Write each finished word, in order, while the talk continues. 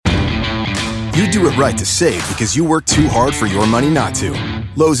You do it right to save because you work too hard for your money not to.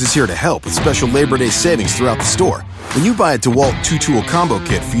 Lowe's is here to help with special Labor Day savings throughout the store. When you buy a DeWalt 2-tool combo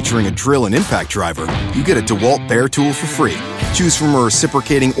kit featuring a drill and impact driver, you get a DeWalt Bear tool for free. Choose from a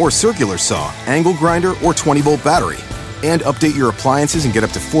reciprocating or circular saw, angle grinder, or 20-volt battery. And update your appliances and get up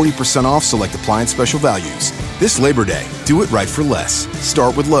to 40% off select appliance special values. This Labor Day, do it right for less.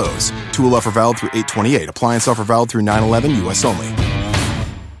 Start with Lowe's. Tool offer valid through 8/28. Appliance offer valid through 9/11, U.S. only.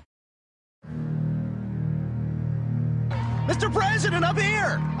 Mr. President, up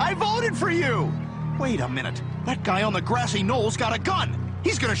here! I voted for you! Wait a minute. That guy on the grassy knoll's got a gun.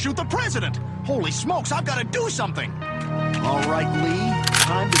 He's gonna shoot the president. Holy smokes, I've got to do something. All right, Lee.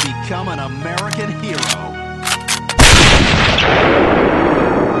 Time to become an American hero.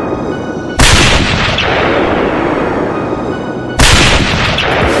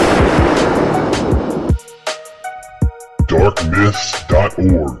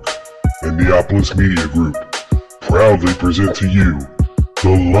 Darkmyths.org and Neopolis Media Group proudly present to you the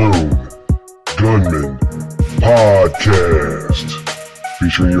Lone Gunman Podcast,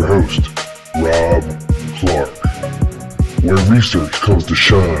 featuring your host, Rob Clark, where research comes to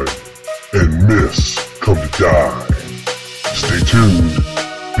shine and myths come to die. Stay tuned.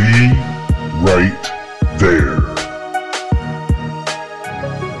 Be right there.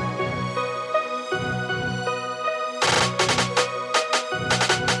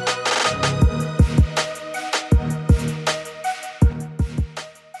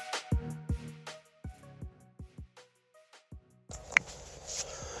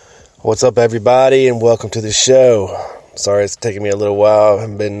 What's up, everybody, and welcome to the show. Sorry it's taking me a little while. I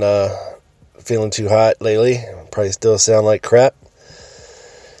haven't been feeling too hot lately. Probably still sound like crap,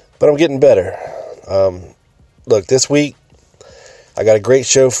 but I'm getting better. Look, this week I got a great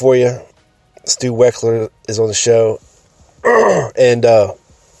show for you. Stu Wexler is on the show, and I've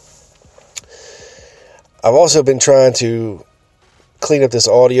also been trying to clean up this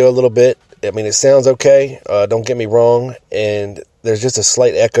audio a little bit. I mean, it sounds okay, don't get me wrong, and there's just a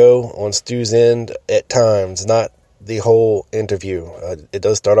slight echo on Stu's end at times, not the whole interview. It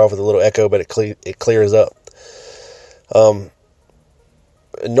does start off with a little echo, but it clears up.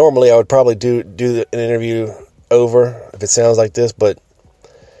 Normally I would probably do an interview over if it sounds like this, but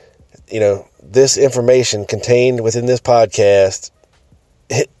this information contained within this podcast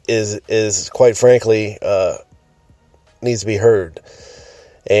is quite frankly needs to be heard,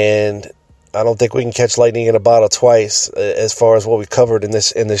 and I don't think we can catch lightning in a bottle twice as far as what we covered in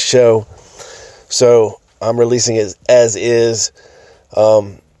this show. So I'm releasing it as is.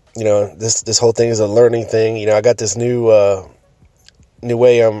 This whole thing is a learning thing. I got this new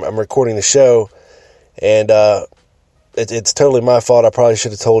way I'm recording the show, and it's totally my fault. I probably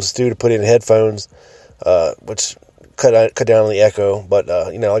should have told Stu to put in headphones, which cut down on the echo. But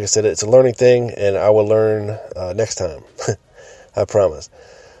like I said, it's a learning thing, and I will learn next time. I promise.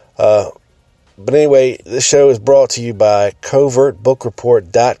 But anyway, this show is brought to you by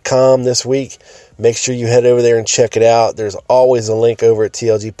covertbookreport.com this week. Make sure you head over there and check it out. There's always a link over at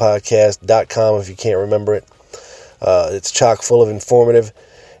tlgpodcast.com if you can't remember it. It's chock full of informative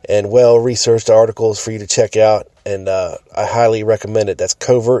and well-researched articles for you to check out, and I highly recommend it. That's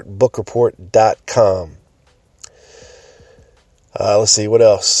covertbookreport.com. Let's see, what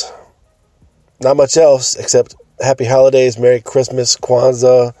else? Not much else, except happy holidays, Merry Christmas,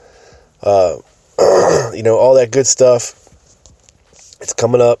 Kwanzaa, all that good stuff. It's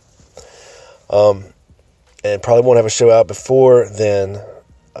coming up, and probably won't have a show out before then,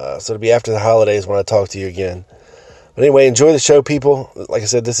 so it'll be after the holidays when I talk to you again. But anyway, enjoy the show, people. Like I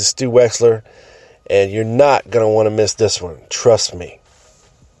said, this is Stu Wexler, and you're not going to want to miss this one. Trust me.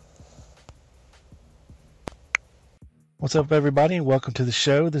 What's up, everybody, and welcome to the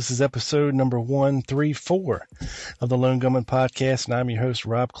show. This is episode number 134 of the Lone Gunman Podcast, and I'm your host,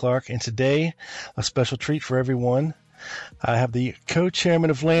 Rob Clark. And today, a special treat for everyone. I have the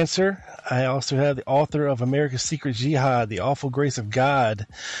co-chairman of Lancer. I also have the author of America's Secret Jihad, The Awful Grace of God,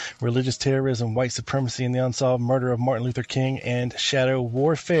 Religious Terrorism, White Supremacy, and the Unsolved Murder of Martin Luther King, and Shadow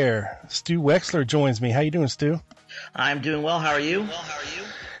Warfare. Stu Wexler joins me. How you doing, Stu? I'm doing well. How are you?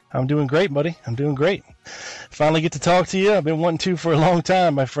 I'm doing great, buddy. I'm doing great. Finally get to talk to you. I've been wanting to for a long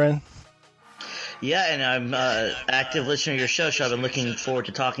time, my friend. Yeah, and I'm active listener to your show, so I've been looking forward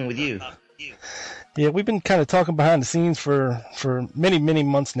to talking with you. Yeah, we've been kind of talking behind the scenes for many, many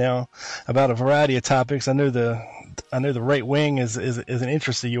months now about a variety of topics. I know the right wing is an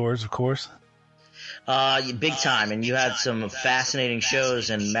interest of yours, of course. Big time, and you had some fascinating shows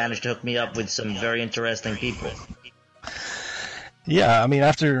and managed to hook me up with some very interesting people. Yeah, I mean,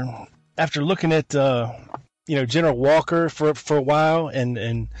 after looking at General Walker for a while, and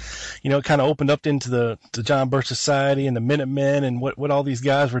it kind of opened up into the John Birch Society and the Minutemen and what all these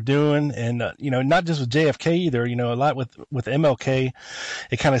guys were doing, and not just with JFK either. A lot with MLK,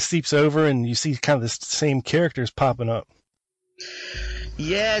 it kind of seeps over, and you see kind of the same characters popping up.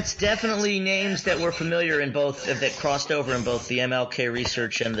 Yeah, it's definitely names that were familiar in both, that crossed over in both the MLK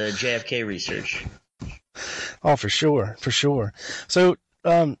research and the JFK research. Oh, for sure. So,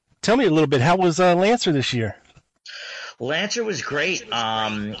 tell me a little bit. How was Lancer this year? Lancer was great.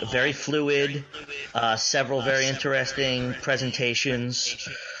 Very fluid. Several very interesting presentations.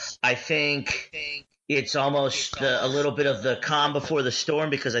 I think it's almost a little bit of the calm before the storm,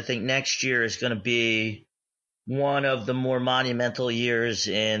 because I think next year is going to be one of the more monumental years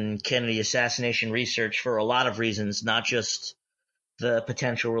in Kennedy assassination research for a lot of reasons, not just the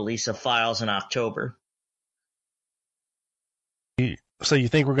potential release of files in October. So you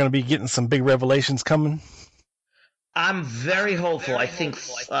think we're going to be getting some big revelations coming? I'm very hopeful. I think,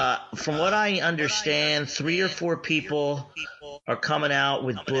 from what I understand, 3 or 4 people are coming out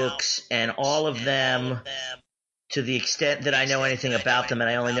with books, and all of them, to the extent that I know anything about them, and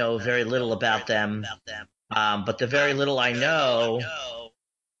I only know very little about them, but the very little I know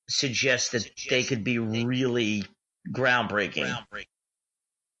suggests that they could be really groundbreaking.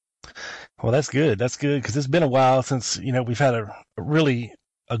 Well, that's good. That's good, because it's been a while since we've had a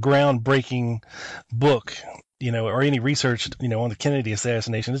groundbreaking book, or any research, on the Kennedy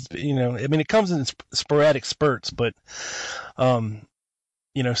assassination. It's, it comes in sporadic spurts, but some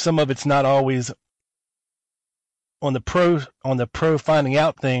of it's not always on the pro finding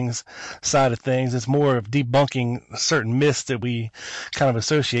out things side of things. It's more of debunking certain myths that we kind of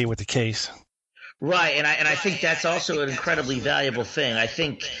associate with the case. Right, and I think that's also an incredibly valuable thing. I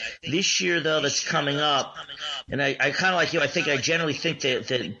think this year, though, that's coming up, and I kind of like you, I generally think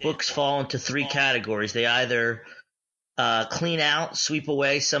that books fall into 3 categories. They either clean out, sweep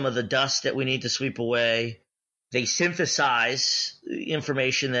away some of the dust that we need to sweep away. They synthesize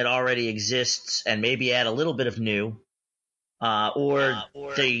information that already exists and maybe add a little bit of new. Or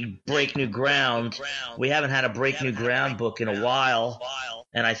they break new ground. We haven't had a break new ground book in a while,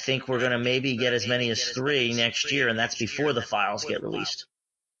 and I think we're going to maybe get as many as 3 next year, and that's before the files get released.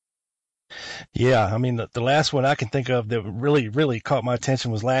 Yeah, the last one I can think of that really, really caught my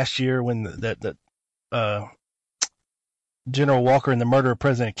attention was last year when that General Walker and the Murder of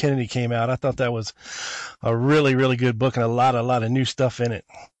President Kennedy came out. I thought that was a really, really good book, and a lot of new stuff in it.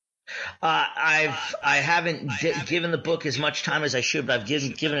 I haven't given the book as much time as I should, but I've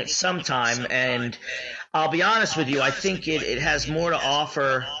given it some time, and I'll be honest with you, I think it has more to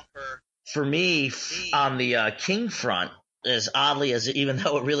offer for me on the King front, as oddly as, even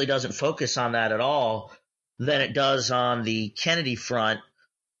though it really doesn't focus on that at all, than it does on the Kennedy front.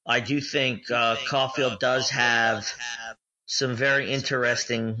 I do think Caulfield does have some very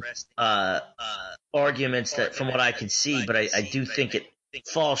interesting arguments that, from what I can see, but I do think it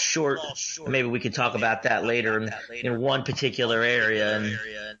falls short. Maybe we could talk about that later in one particular area. And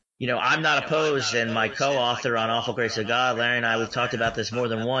I'm not opposed, and my co-author on Awful Grace of God, Larry, and I, we've talked about this more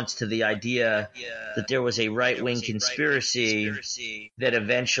than once, to the idea that there was a right-wing conspiracy that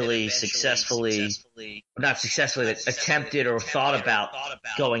eventually that attempted or thought about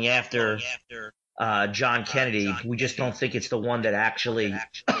going after John Kennedy. We just don't think it's the one that actually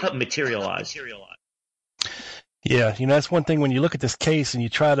materialized. Yeah, that's one thing when you look at this case and you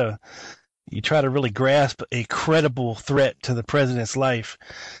try to really grasp a credible threat to the president's life.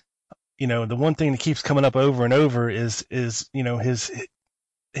 The one thing that keeps coming up over and over is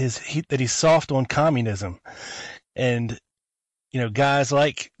that he's soft on communism, and guys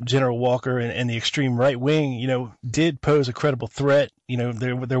like General Walker and the extreme right wing, did pose a credible threat.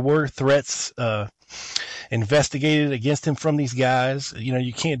 There were threats investigated against him from these guys.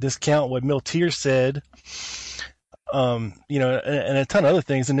 You can't discount what Miltier said. And a ton of other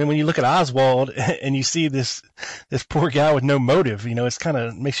things. And then when you look at Oswald and you see this poor guy with no motive, it's kind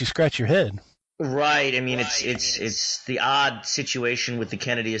of makes you scratch your head. Right. It's the odd situation with the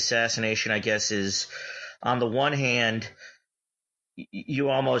Kennedy assassination, I guess, is on the one hand, you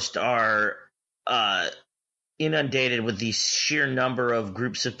almost are inundated with the sheer number of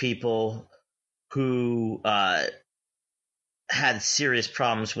groups of people who had serious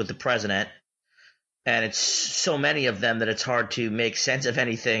problems with the president. And it's so many of them that it's hard to make sense of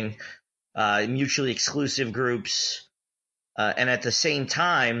anything, mutually exclusive groups. And at the same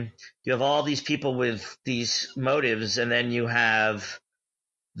time, you have all these people with these motives, and then you have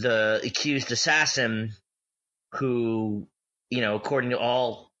the accused assassin who, according to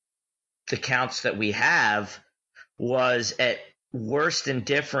all the counts that we have, was at worst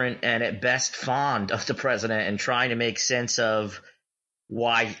indifferent and at best fond of the president and trying to make sense of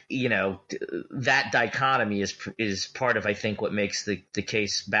why, that dichotomy is part of, I think, what makes the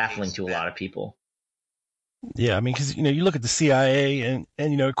case baffling to a lot of people. Yeah, I mean, because you look at the CIA,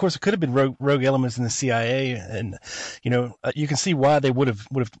 and of course, it could have been rogue elements in the CIA, and you can see why they would have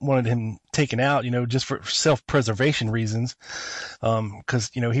wanted him taken out, just for self-preservation reasons, because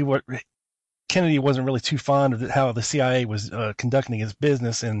Kennedy wasn't really too fond of how the CIA was conducting its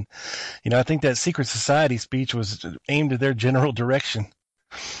business, and I think that secret society speech was aimed at their general direction.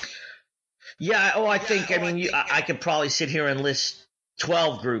 Yeah, I could probably sit here and list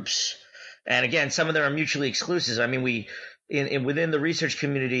 12 groups. And again, some of them are mutually exclusive. I mean, within the research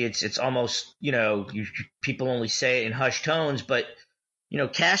community, it's almost, people only say it in hushed tones, but,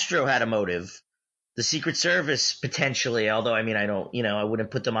 Castro had a motive. The Secret Service, potentially, although, I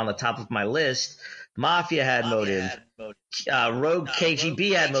wouldn't put them on the top of my list. Mafia had motive. Rogue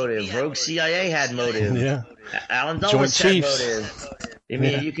KGB had motive. Rogue CIA had motive. Yeah. Alan Dulles had motive. I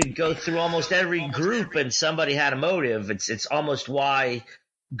mean, you could go through almost every group and somebody had a motive. It's almost why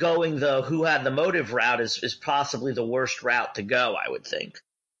going the who had the motive route is possibly the worst route to go, I would think.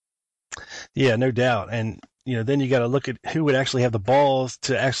 Yeah, no doubt. And, then you got to look at who would actually have the balls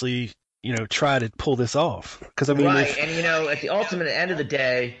to actually, try to pull this off. Because at the ultimate end of the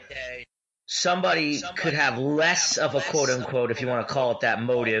day, somebody could have less of a quote unquote, if you want to call it that,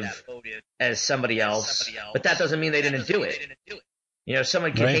 motive as somebody else, but that doesn't mean they didn't do it.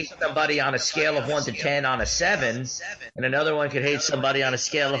 Someone could hate somebody on a scale of 1 to 10 on a 7, and another one could hate somebody on a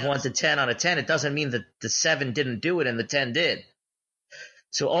scale of 1 to 10 on a 10. It doesn't mean that the 7 didn't do it and the 10 did.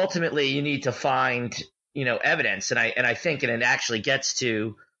 So ultimately, you need to find, evidence, and I think, and it actually gets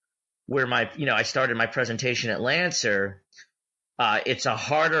to where I started my presentation at Lancer. It's a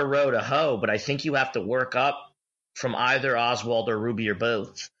harder row to hoe, but I think you have to work up from either Oswald or Ruby or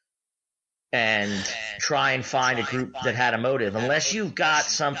both, and try and find a group that had a motive. Unless you've got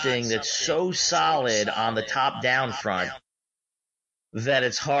something that's so solid on the top-down front that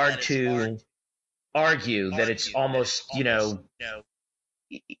it's hard to argue, that it's almost,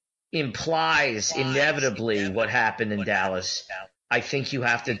 implies inevitably what happened in Dallas. I think you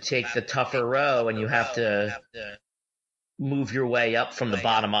have to take the tougher row, and you have to move your way up from the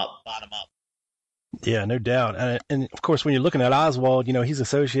bottom up. Yeah, no doubt. And of course, when you're looking at Oswald, he's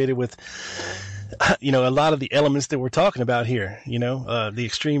associated with, a lot of the elements that we're talking about here, the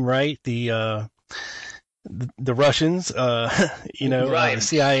extreme right, the Russians, the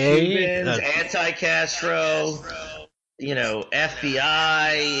CIA, Cubans, anti-Castro,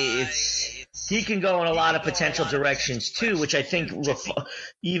 FBI. He can go in a lot of potential directions too, which I think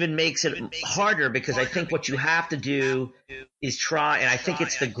even makes it harder, because I think what you have to do is try, and I think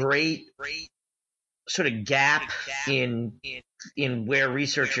it's the great sort of gap in where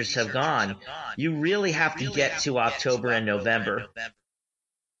researchers have gone. You really have to get to October and November.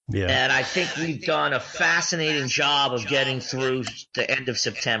 Yeah. And I think we've done a fascinating job of getting through the end of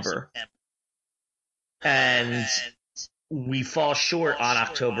September. And we fall short on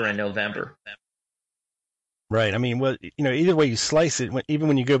October and November. Right. I mean, either way you slice it, even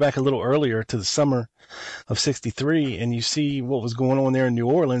when you go back a little earlier to the summer of '63 and you see what was going on there in New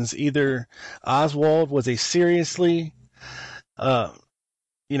Orleans, either Oswald was a seriously,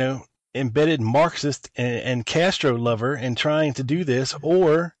 embedded Marxist and Castro lover and trying to do this,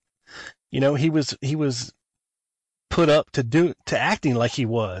 or, he was put up to acting like he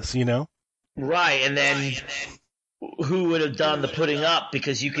was, Right. And then who would have done the putting up?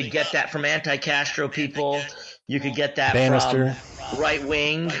 Because you could get that from anti-Castro people. You could get that Bannister. From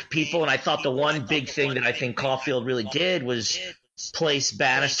right-wing people. And I thought the one big thing that I think Caulfield really did was place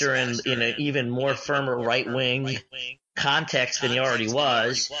Bannister in an even more firmer right-wing context than he already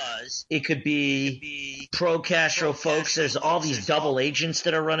was. It could be pro-Castro folks. There's all these double agents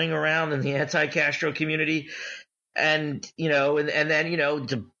that are running around in the anti-Castro community. And, and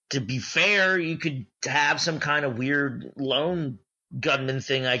then, to be fair, you could have some kind of weird lone gunman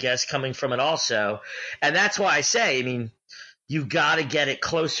thing, I guess, coming from it also. And that's why I say, you've got to get it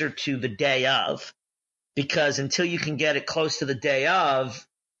closer to the day of, because until you can get it close to the day of,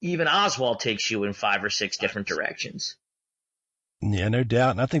 even Oswald takes you in 5 or 6 different directions. Yeah, no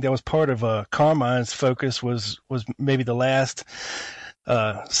doubt. And I think that was part of Carmine's focus was maybe the last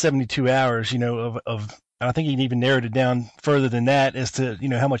 72 hours, of I think he even narrowed it down further than that as to,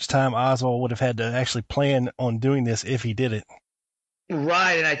 how much time Oswald would have had to actually plan on doing this if he did it.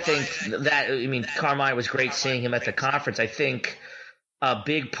 Right. And I think that, Carmine was great seeing him at the conference. I think a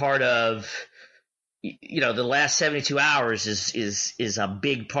big part of, the last 72 hours is a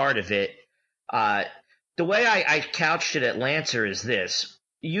big part of it. the way I couched it at Lancer is this.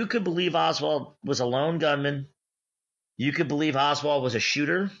 You could believe Oswald was a lone gunman. You could believe Oswald was a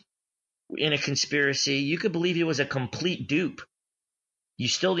shooter in a conspiracy. You could believe he was a complete dupe. You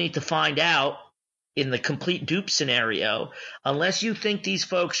still need to find out in the complete dupe scenario, unless you think these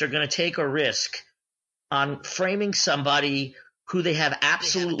folks are going to take a risk on framing somebody who they have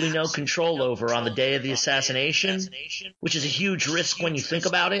absolutely no control over on the day of the assassination, which is a huge risk when you think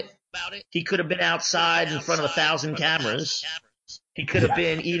about it. He could have been outside in front of 1,000 cameras. He could have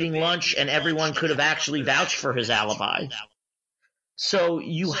been eating lunch and everyone could have actually vouched for his alibi. So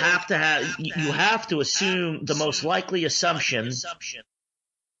you have to assume the most likely assumption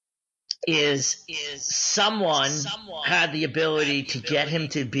is someone had the ability to get him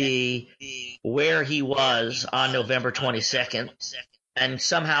to be where he was on November 22nd and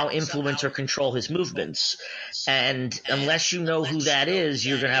somehow influence or control his movements. And unless you know who that is,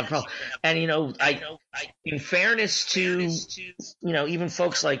 you're going to have a problem. And, in fairness to, even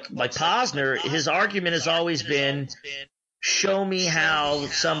folks like Posner, his argument has always been, show me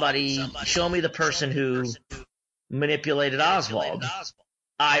the person who manipulated Oswald.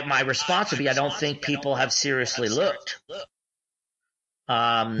 My response would be, I don't think people have seriously looked.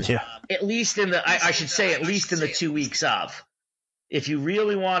 At least in the 2 weeks of. If you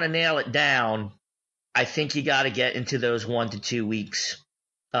really want to nail it down, I think you got to get into those 1 to 2 weeks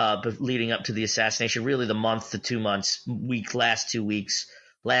leading up to the assassination. Really, the month to 2 months, last 2 weeks,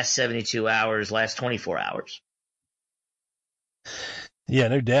 last 72 hours, last 24 hours. Yeah,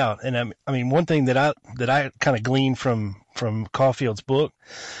 no doubt. And I mean, one thing that I kind of gleaned from Caulfield's book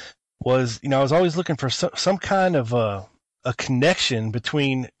was, I was always looking for some kind of a connection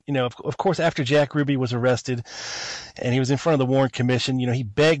between, of course, after Jack Ruby was arrested and he was in front of the Warren Commission, he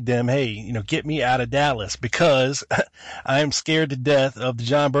begged them, hey, get me out of Dallas because I am scared to death of the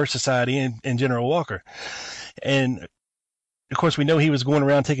John Birch Society and General Walker. And of course, we know he was going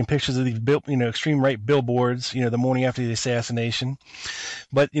around taking pictures of these, extreme right billboards, the morning after the assassination.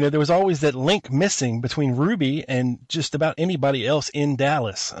 But, there was always that link missing between Ruby and just about anybody else in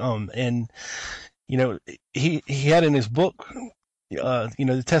Dallas. And, he had in his book,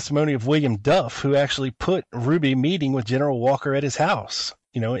 the testimony of William Duff, who actually put Ruby meeting with General Walker at his house,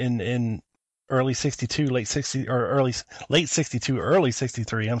 in early 62, late 62, early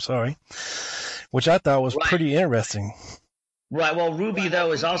 63, I'm sorry, which I thought was pretty interesting. Right. Well, Ruby,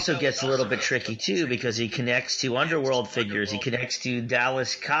 though, also gets a little bit tricky, too, because he connects to underworld figures. He connects to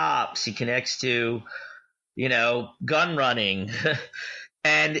Dallas cops. He connects to, gun running.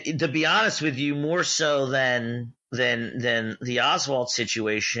 And to be honest with you, more so than the Oswald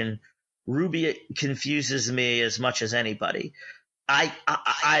situation, Ruby confuses me as much as anybody. I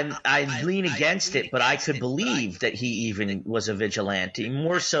lean against it, but I could believe that he even was a vigilante,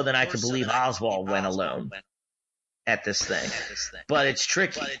 more so than I could believe Oswald went alone at this thing. But it's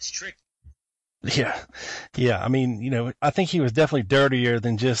tricky. Yeah. I mean, I think he was definitely dirtier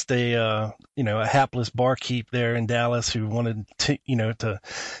than just a hapless barkeep there in Dallas who wanted to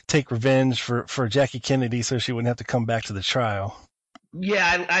take revenge for Jackie Kennedy so she wouldn't have to come back to the trial.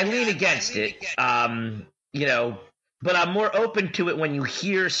 Yeah, I lean against it. But I'm more open to it when you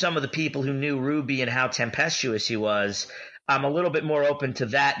hear some of the people who knew Ruby and how tempestuous he was. I'm a little bit more open to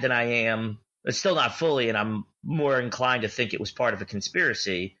that than I am. It's still not fully, and I'm more inclined to think it was part of a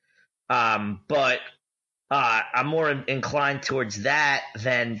conspiracy. But I'm more inclined towards that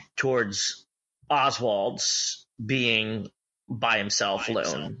than towards Oswald's being by himself,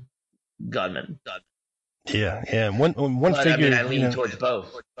 lone gunman. Yeah. One but, figure. I lean towards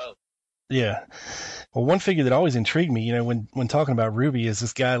both. Yeah. Well, one figure that always intrigued me, when talking about Ruby, is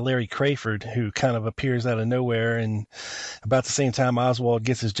this guy, Larry Crayford, who kind of appears out of nowhere. And about the same time Oswald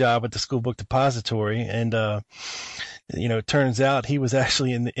gets his job at the school book depository. And, it turns out he was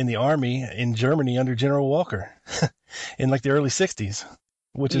actually in the army in Germany under General Walker in like the early 60s,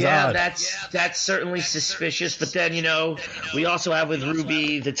 which is odd. That's certainly suspicious. But then, we also have with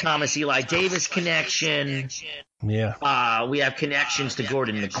Ruby the Thomas Eli Davis connection. Yeah. We have connections to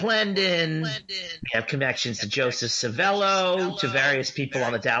Gordon McClendon. We have connections to Joseph Savello, to various people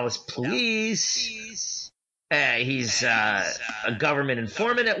on the Dallas police. He's a government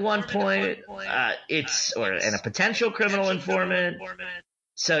informant at one point. And a potential criminal informant.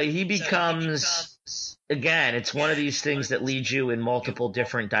 So he becomes, again, it's one of these things that leads you in multiple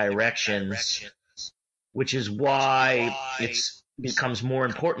different directions, which is why it becomes more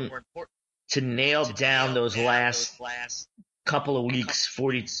important to nail down those last couple of weeks,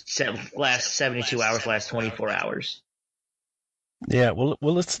 last 72 hours, last 24 hours. Yeah, well,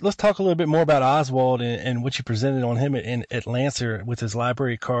 let's talk a little bit more about Oswald and what you presented on him at Lancer with his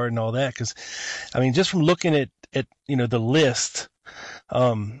library card and all that. Because, I mean, just from looking at the list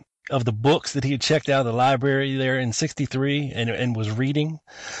of the books that he had checked out of the library there in '63 and was reading,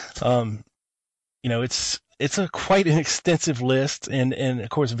 it's a quite an extensive list and of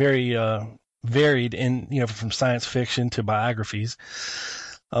course very varied in from science fiction to biographies.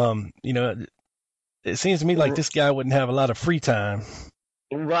 It seems to me like this guy wouldn't have a lot of free time.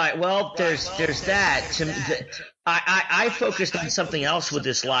 Right. Well, there's that. I focused on something else with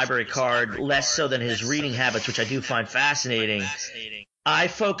this library card, less so than his reading habits, which I do find fascinating. I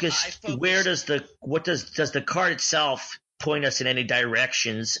focused does the card itself point us in any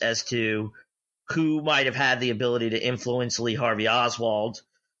directions as to who might have had the ability to influence Lee Harvey Oswald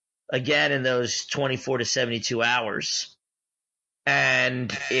again in those 24 to 72 hours.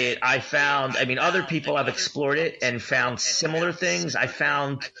 And I found, other people have explored it and found similar things. I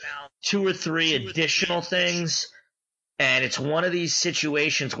found 2 or 3 additional things. And it's one of these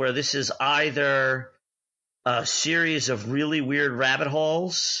situations where this is either a series of really weird rabbit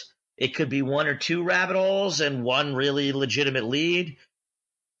holes. It could be 1 or 2 rabbit holes and one really legitimate lead.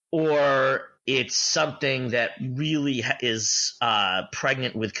 Or it's something that really is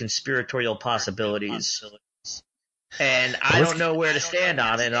pregnant with conspiratorial possibilities. And I don't know where to stand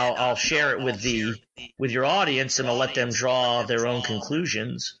on it. And I'll share it with your audience, and I'll let them draw their own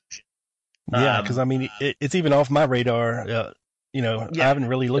conclusions. Yeah, because it's even off my radar. I haven't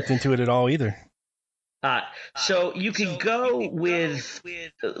really looked into it at all either. So you can go with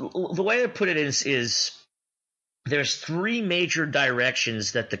the way I put it is there's 3 major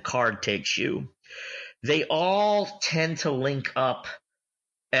directions that the card takes you. They all tend to link up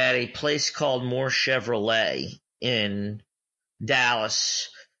at a place called Moore Chevrolet in Dallas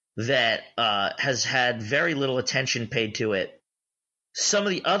that has had very little attention paid to it. Some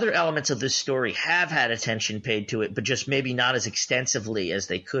of the other elements of this story have had attention paid to it, but just maybe not as extensively as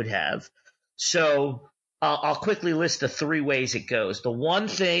they could have. So I'll quickly list the 3 ways it goes. The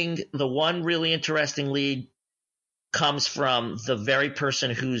one really interesting lead comes from the very person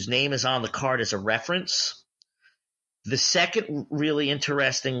whose name is on the card as a reference. The second really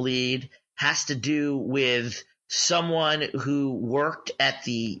interesting lead has to do with someone who worked at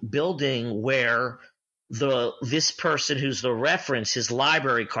the building where this person who's the reference, his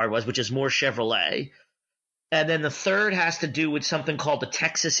library card was, which is Moore Chevrolet. And then the third has to do with something called the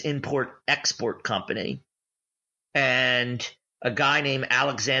Texas Import-Export Company and a guy named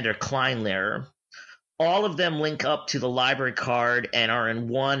Alexander Kleinlehrer. All of them link up to the library card and are in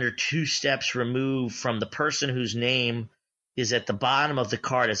 1 or 2 steps removed from the person whose name is at the bottom of the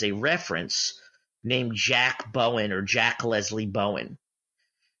card as a reference, named Jack Bowen or Jack Leslie Bowen.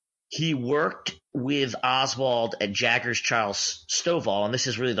 He worked with Oswald at Jaggers Charles Stovall, and this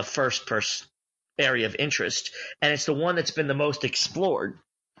is really the first area of interest, and it's the one that's been the most explored.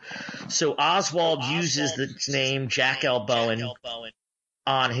 So Oswald uses the name Jack L. Bowen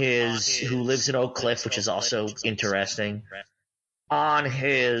on who lives in Oak Cliff, which is also interesting, on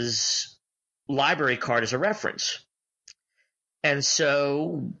his library card as a reference. And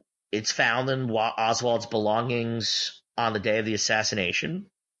so it's found in Oswald's belongings on the day of the assassination,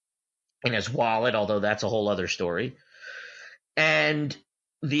 in his wallet, although that's a whole other story. And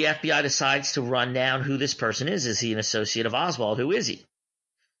the FBI decides to run down who this person is. Is he an associate of Oswald? Who is he?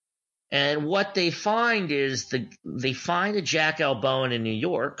 And what they find is they find a Jack L. Bowen in New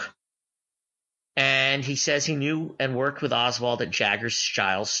York, and he says he knew and worked with Oswald at Jaggers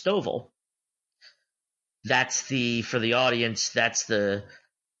Giles Stovall. For the audience, that's the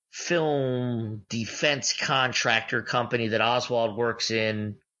film defense contractor company that Oswald works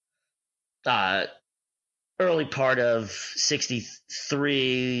in early part of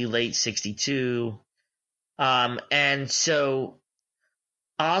 63, late 62. And so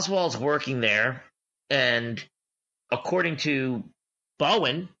Oswald's working there, and according to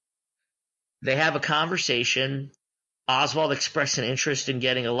Bowen, they have a conversation. Oswald expressed an interest in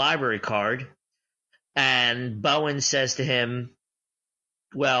getting a library card, and Bowen says to him,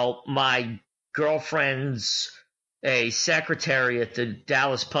 well, my girlfriend's a secretary at the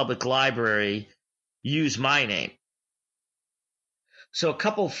Dallas Public Library. Use my name. So a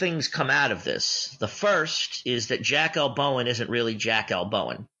couple of things come out of this. The first is that Jack L. Bowen isn't really Jack L.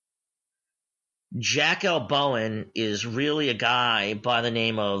 Bowen. Jack L. Bowen is really a guy by the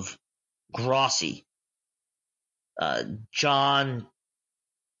name of Grossi. John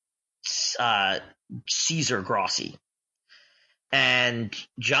Caesar Grossi. And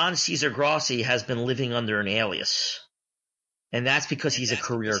John Caesar Grossi has been living under an alias. And that's because he's a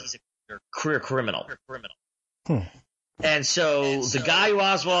career criminal. And so the guy who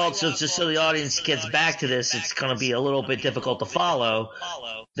Oswald, so just so the audience gets back to this, it's going to be a little bit difficult to follow.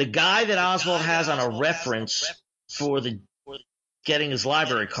 The guy that Oswald has on a reference for getting his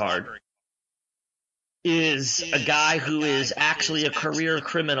library card is a guy who is actually a career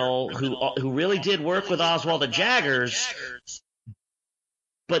criminal who really did work with Oswald at Jaggers,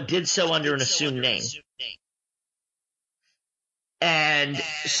 but did so under an assumed name. And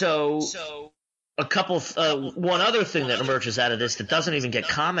so one other thing that emerges out of this that doesn't even get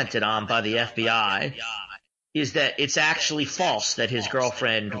commented on by the FBI is that it's actually false that his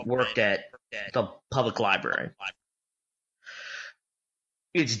girlfriend worked at the public library.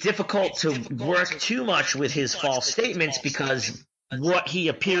 It's difficult to work too much with his false statements because what he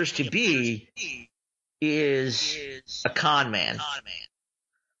appears to be is a con man.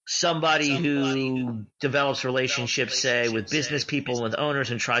 Somebody who develops relationships, say, with business people and with owners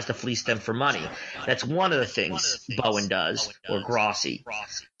and tries to fleece them for money. That's one of the things Bowen does, or Grossi.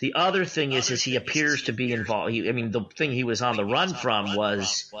 The other thing is he appears to be involved. The thing he was on the run from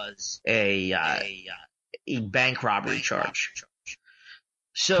was a bank robbery charge.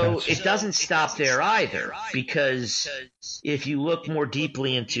 So it doesn't stop there either, because if you look more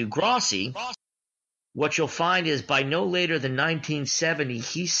deeply into Grossi, what you'll find is by no later than 1970,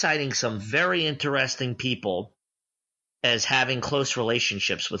 he's citing some very interesting people as having close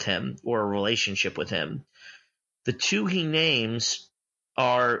relationships with him or a relationship with him. The two he names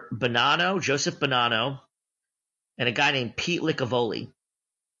are Joseph Bonanno, and a guy named Pete Licavoli.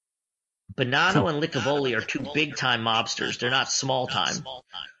 Bonanno and Licavoli are two big-time mobsters. They're not small-time.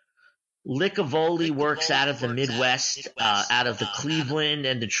 Licavoli works out of the Midwest, out of the Cleveland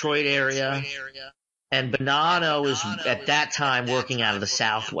and Detroit area. And Bonanno is, at that time, working out of the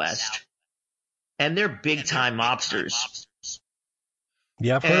Southwest. And they're big-time mobsters.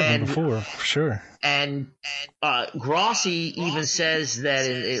 Yeah, I've heard of them before, for sure. And Grossi even says that,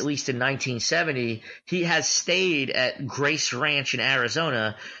 at least in 1970, he has stayed at Grace Ranch in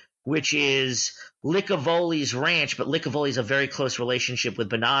Arizona, which is Licavoli's ranch, but Licavoli's a very close relationship with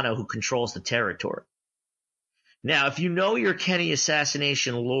Bonanno, who controls the territory. Now, if you know your Kennedy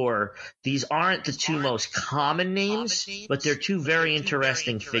assassination lore, these aren't the two most common names, but they're two very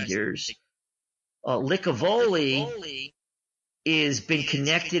interesting figures. Licavoli has been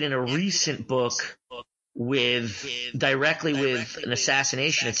connected in a recent book directly with an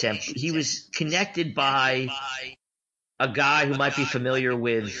assassination attempt. He was connected by a guy who might be familiar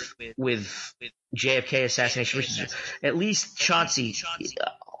with JFK assassination, which is at least Chauncey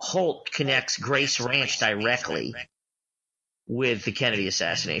Holt connects Grace Ranch directly with the Kennedy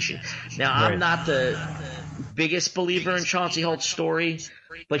assassination. Now, I'm not the biggest believer in Chauncey Holt's story,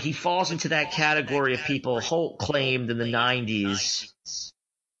 but he falls into that category of people. Holt claimed in the 90s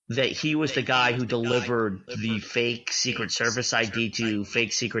that he was the guy who delivered the fake Secret Service ID to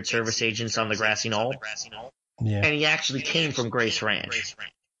fake Secret Service agents on the grassy knoll. Yeah. And he actually came from Grace Ranch.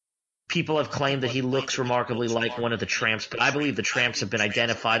 People have claimed that he looks remarkably like one of the tramps, but I believe the tramps have been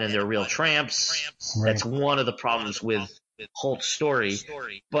identified and they're real tramps. Right. That's one of the problems with Holt's story.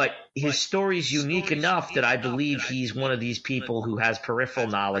 But his story is unique enough that I believe he's one of these people who has peripheral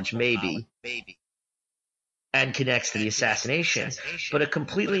knowledge, maybe, and connects to the assassination. But a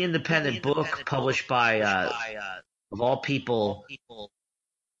completely independent book published by, of all people,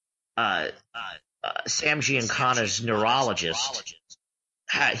 Sam Giancana's neurologist,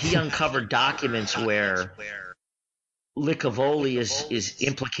 he uncovered documents where Licavoli is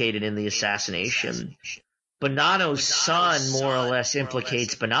implicated in the assassination. Bonanno's son more or less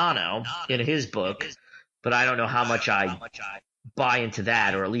implicates Bonanno in his book, but I don't know how much I buy into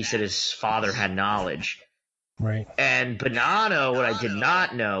that, or at least that his father had knowledge. Right. And Bonanno, what I did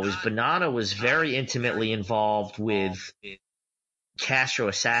not know is Bonanno was very intimately involved with Castro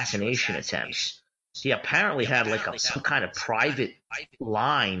assassination attempts. He apparently had some kind of private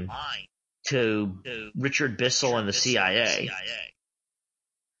line to Richard Bissell and the CIA.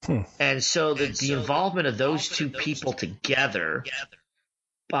 And so the involvement of those two people together,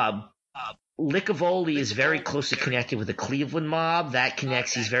 Licavoli is very closely connected with the Cleveland mob. That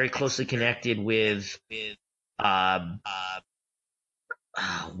connects. He's very closely connected with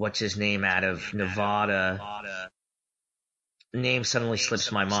what's his name out of Nevada? Name suddenly slips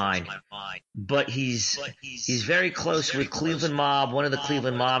my mind. But he's very close with Cleveland mob. One of the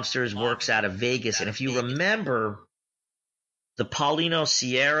Cleveland mobsters works out of Vegas. And if you remember the Paulino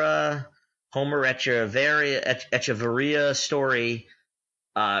Sierra, Homer Echeverria story,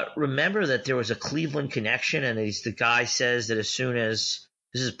 remember that there was a Cleveland connection, and the guy says that as soon as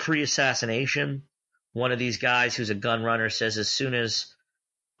 – this is pre-assassination. One of these guys who's a gun runner says as soon as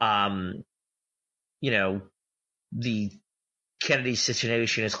the Kennedy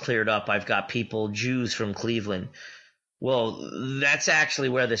situation is cleared up. I've got people, Jews from Cleveland. Well, that's actually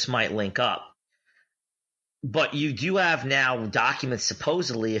where this might link up. But you do have now documents,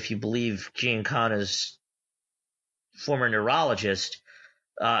 supposedly, if you believe Giancana's former neurologist,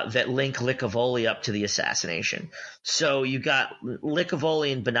 that link Licavoli up to the assassination. So you got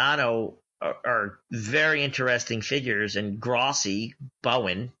Licavoli and Bonanno are very interesting figures, and Grossi,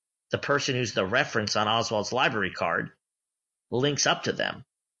 Bowen, the person who's the reference on Oswald's library card, links up to them,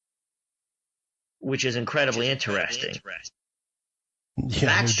 which is incredibly interesting. Yeah,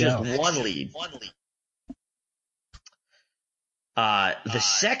 that's no just doubt. one lead. The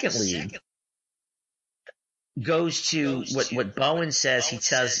second lead goes to what Bowen says. He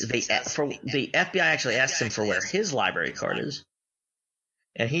says the FBI actually asked him for where his library card is,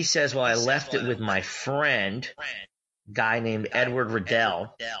 and he says, "Well, I left it with my friend, guy named Edward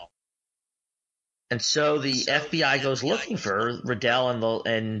Riddell." And so the FBI goes looking for Riddell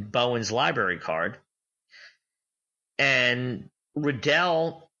and Bowen's library card, and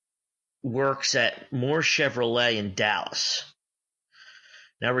Riddell works at Moore Chevrolet in Dallas.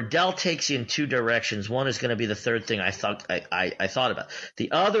 Now, Riddell takes you in two directions. One is going to be the third thing I thought about.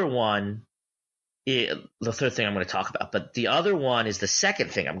 The other one, the third thing I'm going to talk about, but the other one is the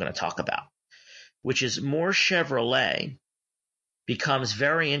second thing I'm going to talk about, which is Moore Chevrolet becomes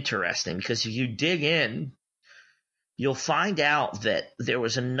very interesting because if you dig in, you'll find out that there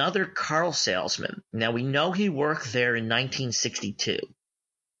was another car salesman. Now, we know he worked there in 1962.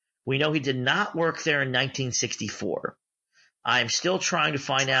 We know he did not work there in 1964. I'm still trying to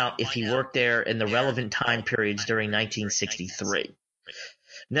find out if he worked there in the relevant time periods during 1963.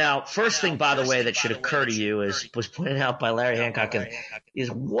 Now, first thing, by the way, that should occur to you was pointed out by Larry Hancock,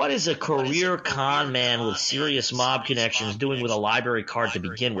 is what is a career con man with serious mob connections doing with a library card to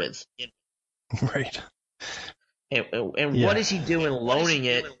begin with? Right. And what is he doing loaning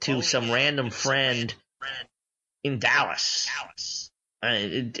it to some random friend in Dallas?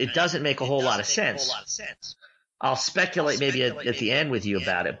 It doesn't make a whole lot of sense. I'll speculate maybe at the end with you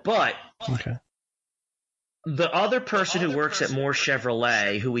about it. But okay. The other person who works at Moore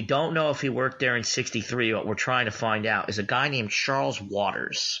Chevrolet, who we don't know if he worked there in 63, what we're trying to find out, is a guy named Charles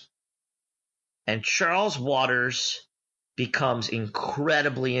Waters. And Charles Waters becomes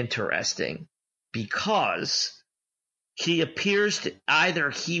incredibly interesting because he appears to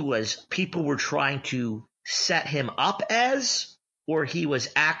either people were trying to set him up as, or he was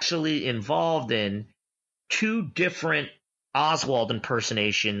actually involved in two different Oswald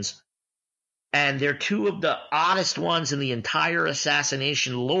impersonations, and they're two of the oddest ones in the entire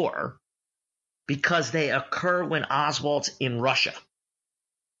assassination lore because they occur when Oswald's in Russia.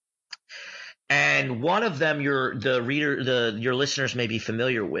 And one of them your listeners may be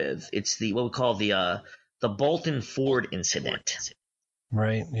familiar with. It's what we call the Bolton Ford incident.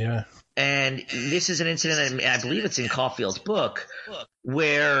 Right, yeah. And this is an incident, and I believe it's in Caulfield's book,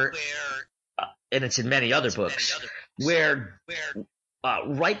 where and it's in many other books, where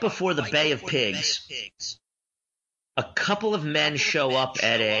right before the Bay of Pigs, a couple of men show up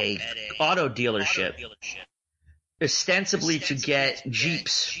at a auto dealership, ostensibly to get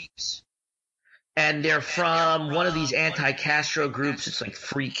Jeeps. And they're from one of these anti-Castro groups. It's like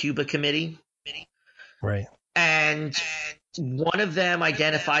Free Cuba Committee. Right. And one of them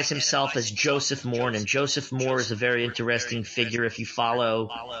identifies himself as Joseph Moore, and Joseph Moore is a very interesting figure. If you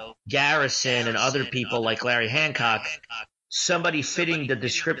follow Garrison and other people like Larry Hancock, somebody fitting the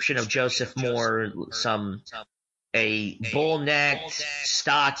description of Joseph Moore, a bull-necked,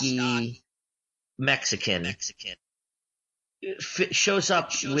 stocky Mexican, shows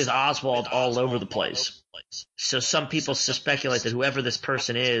up with Oswald all over the place. So some people speculate that whoever this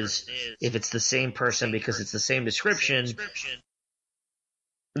person is, if it's the same person because it's the same description,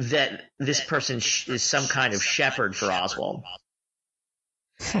 that this person is some kind of shepherd for Oswald.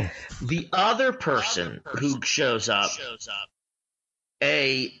 The other person who shows up,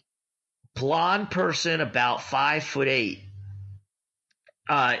 a blonde person about 5'8",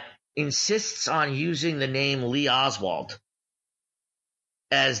 insists on using the name Lee Oswald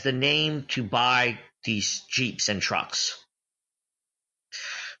as the name to buy these Jeeps and trucks.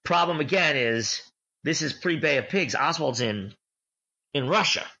 Problem again is, this is pre-Bay of Pigs. Oswald's in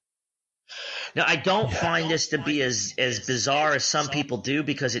Russia. Now, I don't find this to be as bizarre as some people do,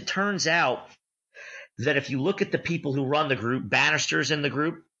 because it turns out that if you look at the people who run the group, Bannister's in the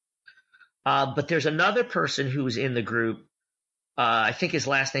group, but there's another person who's in the group, I think his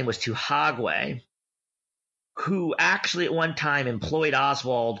last name was Tuhagwe, who actually at one time employed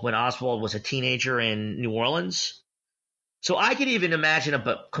Oswald when Oswald was a teenager in New Orleans. So I could even imagine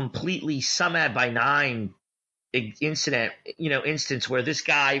a completely Samad by 9 instance where this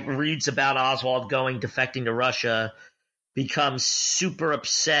guy reads about Oswald defecting to Russia, becomes super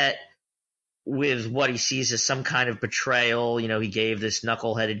upset with what he sees as some kind of betrayal. He gave this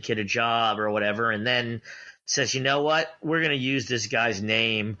knuckleheaded kid a job or whatever, and then says, you know what, we're going to use this guy's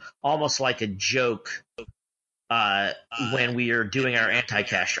name almost like a joke when we are doing our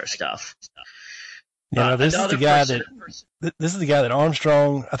anti-Castro stuff. This is the guy that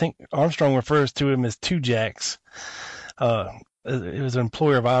Armstrong, I think Armstrong refers to him as Two Jacks. It was an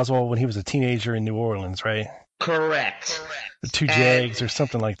employer of Oswald when he was a teenager in New Orleans, right? Correct. The Two Jags or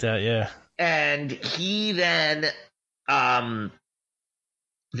something like that, yeah. And he then, the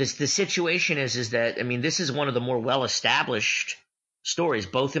situation is that, this is one of the more well-established stories.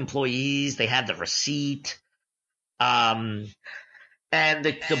 Both employees, they had the receipt. And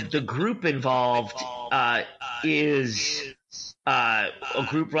the group involved is a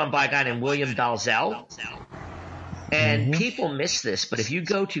group run by a guy named William Dalzell. And people miss this, but if you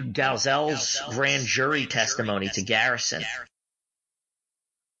go to Dalzell's grand jury testimony to Garrison,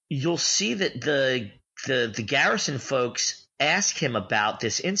 you'll see that the Garrison folks ask him about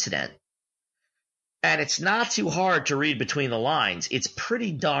this incident. And it's not too hard to read between the lines. It's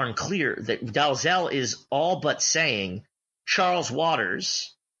pretty darn clear that Dalzell is all but saying Charles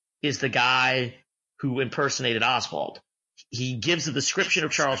Waters is the guy who impersonated Oswald. He gives the description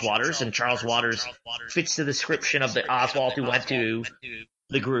of Charles Waters, and Charles Waters fits the description of the Oswald who went to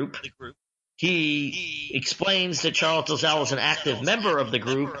the group. He explains that Charles Dalzell is an active member of the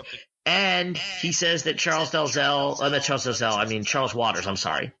group, and he says that Charles Waters, I'm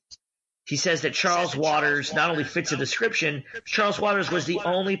sorry. He says that Charles Waters not only fits the description, Charles Waters was the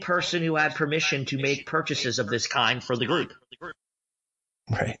only person who had permission to make purchases of this kind for the group.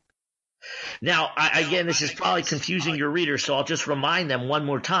 Right. Now, again, this is probably confusing your readers, so I'll just remind them one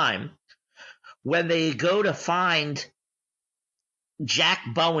more time. When they go to find Jack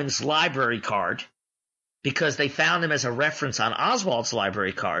Bowen's library card, because they found him as a reference on Oswald's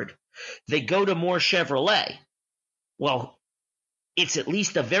library card, they go to Moore Chevrolet. Well, it's at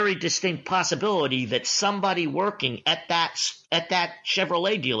least a very distinct possibility that somebody working at that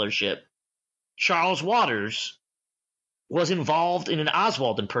Chevrolet dealership, Charles Waters, was involved in an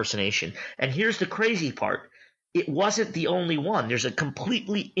Oswald impersonation. And here's the crazy part. It wasn't the only one. There's a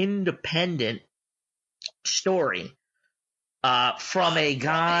completely independent story from a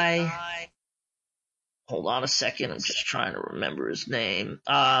guy. Hold on a second. I'm just trying to remember his name.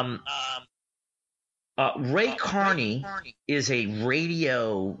 Ray Carney is a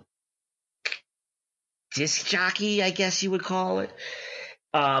radio disc jockey, I guess you would call it,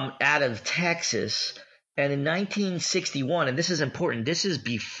 out of Texas. And in 1961, and this is important, this is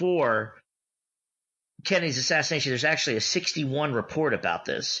before Kennedy's assassination, there's actually a 61 report about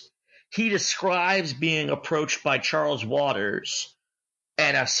this. He describes being approached by Charles Waters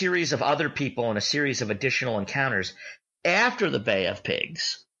and a series of other people and a series of additional encounters after the Bay of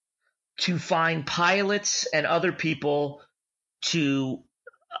Pigs to find pilots and other people to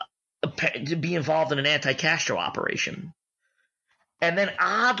be involved in an anti-Castro operation. And then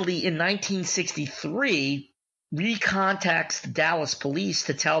oddly, in 1963, recontacts the Dallas police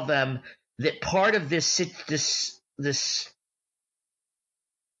to tell them that part of this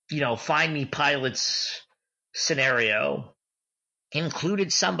find me pilots scenario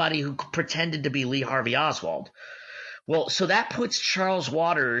included somebody who pretended to be Lee Harvey Oswald. Well, so that puts Charles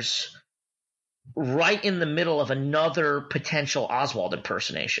Waters right in the middle of another potential Oswald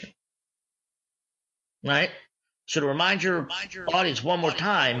impersonation. Right? So to remind your audience one more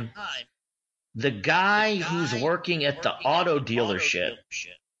time, the guy who's working at the auto dealership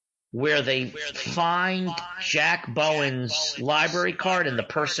where they find Jack Bowen's library card and the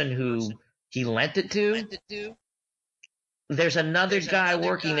person who he lent it to, there's another guy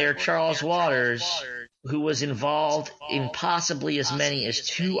working there, Charles Waters, who was involved in possibly as many as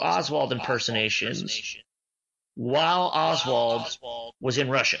 2 Oswald impersonations while Oswald was in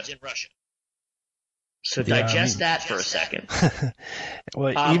Russia. So digest that for a second.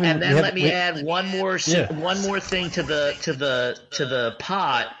 Well, and then let me add one more thing to the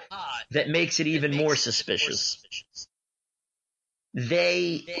pot that makes it even more suspicious.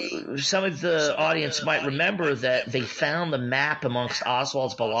 Some of the audience might remember that they found the map amongst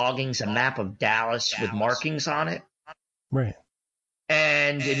Oswald's belongings, a map of Dallas with markings on it. Right.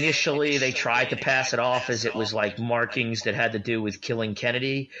 And initially they tried to pass it off as it was like markings that had to do with killing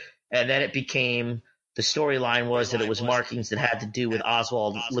Kennedy. And then it became, the storyline was that it was markings that had to do with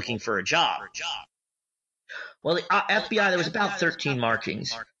Oswald looking for a job. Well, the FBI, there was about 13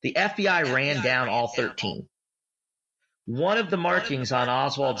 markings. The FBI ran down all 13. One of the markings on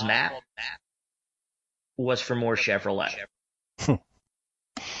Oswald's map was for Moore Chevrolet.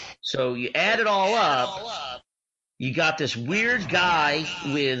 So you add it all up, you got this weird guy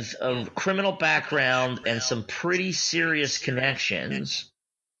with a criminal background and some pretty serious connections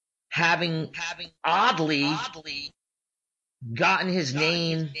having oddly gotten his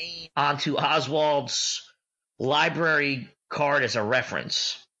name onto Oswald's library card as a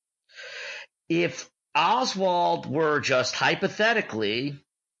reference. If Oswald were just hypothetically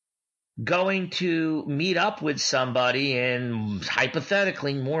going to meet up with somebody in,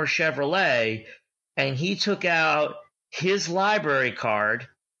 hypothetically, Moore Chevrolet, and he took out his library card,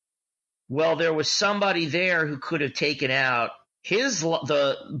 well, there was somebody there who could have taken out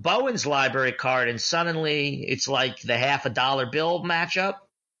the Bowen's library card, and suddenly it's like the $50 bill matchup.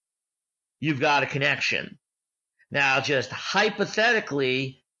 You've got a connection. Now, just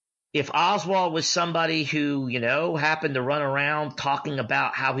hypothetically, if Oswald was somebody who, happened to run around talking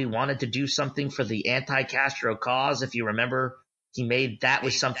about how he wanted to do something for the anti-Castro cause, if you remember, he made that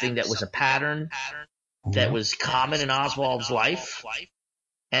was something that was a pattern that was common in Oswald's life.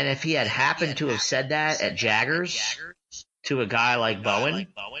 And if he had happened to have said that at Jaggers to a guy like Bowen,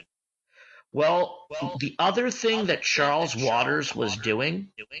 well, the other thing that Charles Waters was doing,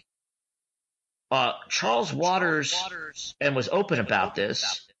 Charles Waters, and was open about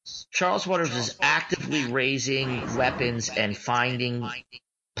this, Charles Waters is actively raising weapons and finding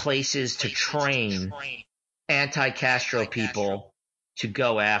places to train anti-Castro people to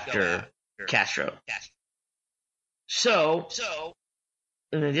go after Castro. So,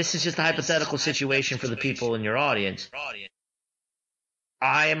 this is just a hypothetical situation for the people in your audience.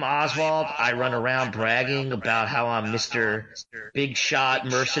 I am Oswald. I run around bragging about how I'm Mr. Big Shot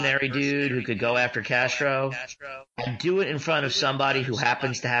mercenary dude who could go after Castro. I do it in front of somebody who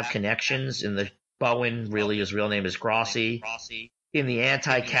happens to have connections in the Bowen, really his real name is Grossi, in the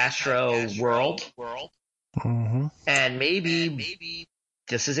anti-Castro world. Mm-hmm. And maybe,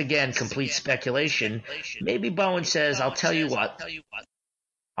 this is again complete speculation, maybe Bowen says, I'll tell you what,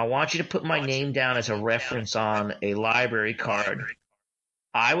 I want you to put my name down as a reference on a library card.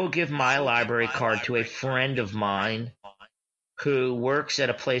 I will give my library card to a friend of mine who works at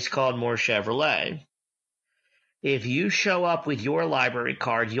a place called Moore Chevrolet. If you show up with your library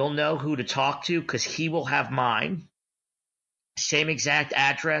card, you'll know who to talk to because he will have mine. Same exact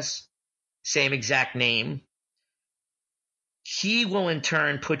address, same exact name. He will in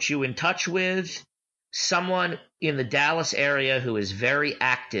turn put you in touch with someone in the Dallas area who is very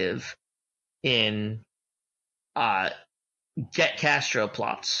active in get Castro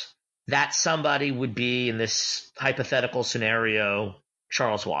plots. That somebody would be, in this hypothetical scenario,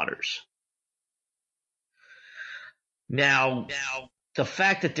 Charles Waters. Now, the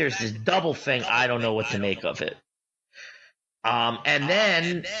fact that there's this double thing, I don't know what to make of it. And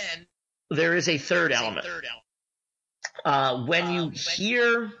then there is a third element. When you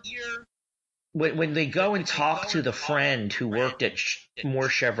hear, when they go and talk to the friend who worked at Moore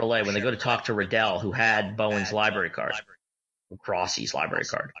Chevrolet, when they go to talk to Riddell, who had Bowen's library card, Grossi's library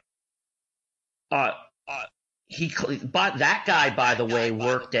card. But that guy, by the way,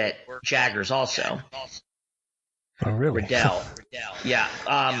 worked at Jaggers also. Oh, really? Riddell. Yeah.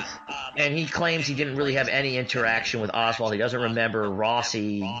 And he claims he didn't really have any interaction with Oswald. He doesn't remember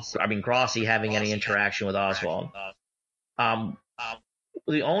Grossi having any interaction with Oswald.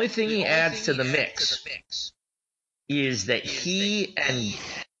 The only thing he adds to the mix is that he and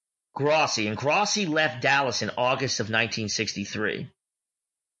Grossi left Dallas in August of 1963.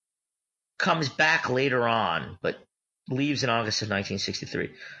 Comes back later on, but leaves in August of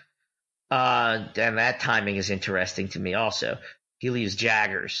 1963. And that timing is interesting to me also. He leaves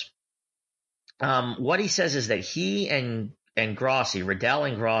Jaggers. What he says is that he and Grossi, Riddell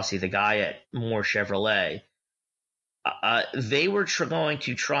and Grossi, the guy at Moore Chevrolet, they were going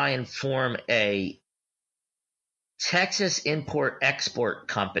to try and form a Texas import-export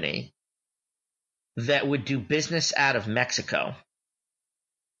company that would do business out of Mexico.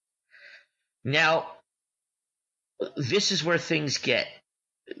 Now, this is where things get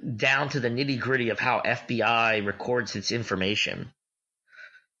down to the nitty-gritty of how FBI records its information.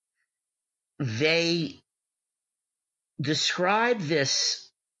 They describe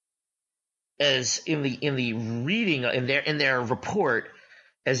this as in their report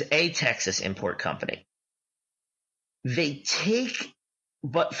as a Texas import company. They take,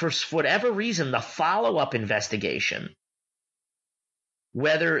 but for whatever reason, the follow-up investigation,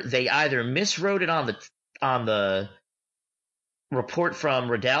 whether they either miswrote it on the report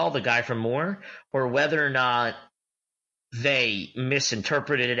from Riddell, the guy from Moore, or whether or not they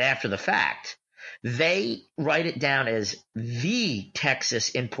misinterpreted it after the fact, They write it down as the Texas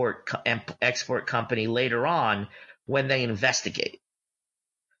Import-Export Company later on when they investigate.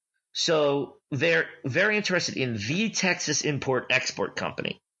 So they're very interested in the Texas Import-Export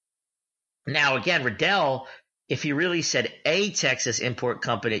Company. Now, again, Riddell, if he really said a Texas Import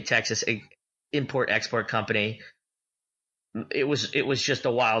Company, Texas Import-Export Company, it was just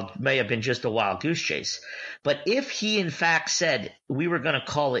may have been just a wild goose chase. But if he in fact said we were going to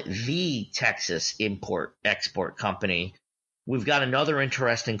call it the Texas Import-Export Company, we've got another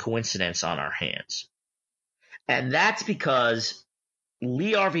interesting coincidence on our hands. And that's because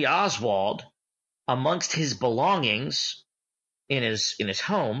Lee Harvey Oswald, amongst his belongings in his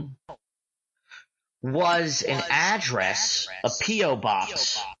home, was an address, a P.O.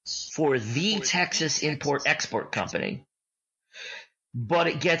 box for the Texas Import-Export Company. But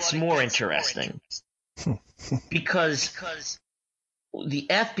it gets more interesting because the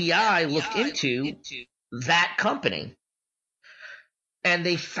FBI looked into that company and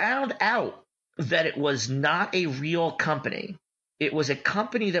they found out that it was not a real company. It was a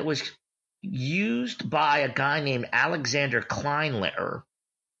company that was used by a guy named Alexander Kleinlehrer.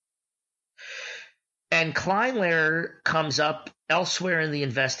 And Kleinlehrer comes up elsewhere in the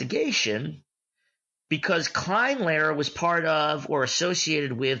investigation because Kleinlehrer was part of or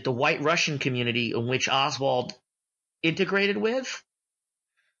associated with the White Russian community in which Oswald integrated with.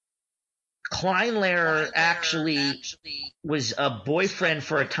 Kleinlehrer actually was a boyfriend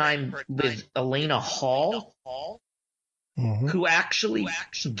for a time with Elena Hall, who actually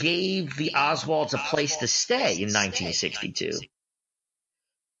gave the Oswalds a place to stay in 1962.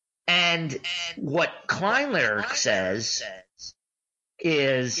 And what Kleinlehrer says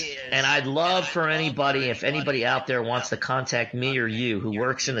is, and I'd love for anybody, if anybody out there wants to contact me or you who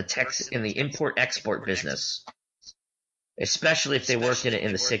works in the import-export business, especially if they worked in it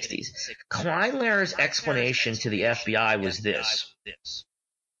in the 60s. Kleinlehrer's explanation to the FBI was this: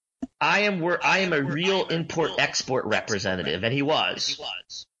 I am a real import-export representative, and he was.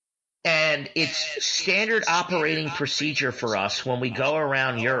 And it's standard operating procedure for us when we go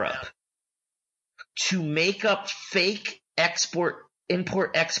around Europe to make up fake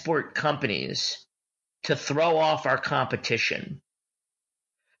import-export companies to throw off our competition.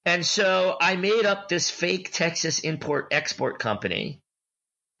 And so I made up this fake Texas Import-Export Company,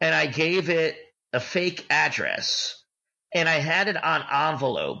 and I gave it a fake address, and I had it on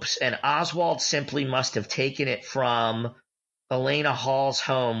envelopes, and Oswald simply must have taken it from Elena Hall's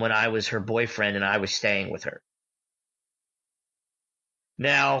home when I was her boyfriend and I was staying with her.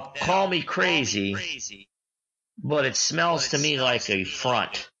 Now, call me crazy, but it smells to me like a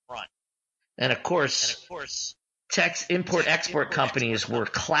front. And of course, import-export companies were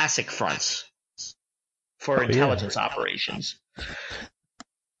classic fronts for intelligence operations.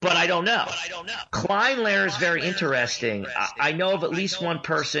 But I don't know. Kleinlehrer is very interesting. I know of at least one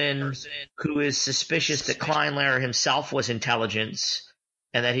person who is suspicious that Kleinlehrer himself was intelligence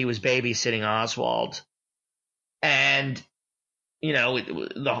and that he was babysitting Oswald. And,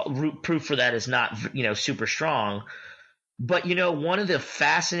 the proof for that is not, super strong. But, one of the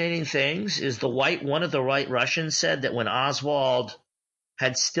fascinating things is one of the White Russians said that when Oswald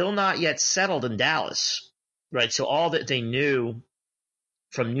had still not yet settled in Dallas, right? So all that they knew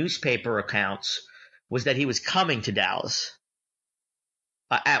from newspaper accounts was that he was coming to Dallas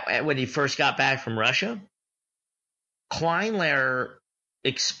when he first got back from Russia. Kleinlehrer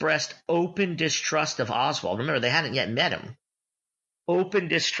expressed open distrust of Oswald. Remember, they hadn't yet met him. Open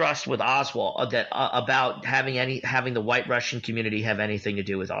distrust with Oswald about having the White Russian community have anything to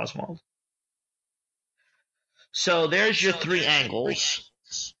do with Oswald. So there's your three angles.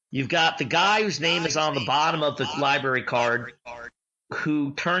 You've got the guy whose name is on the bottom of the library card,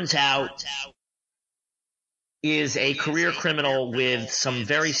 who turns out is a career criminal with some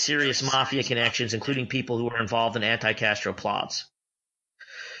very serious mafia connections, including people who were involved in anti-Castro plots.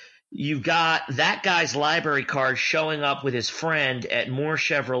 You've got that guy's library card showing up with his friend at Moore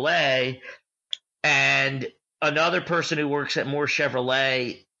Chevrolet, and another person who works at Moore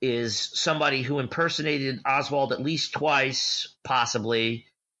Chevrolet is somebody who impersonated Oswald at least twice, possibly,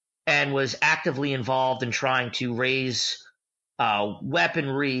 and was actively involved in trying to raise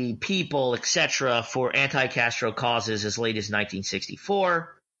weaponry, people, etc. for anti-Castro causes as late as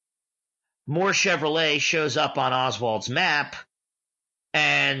 1964. Moore Chevrolet shows up on Oswald's map,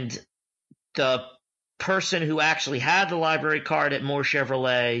 and the person who actually had the library card at Moore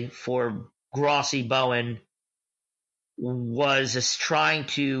Chevrolet for Grossi Bowen was trying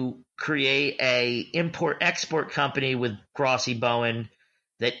to create a import-export company with Grossi Bowen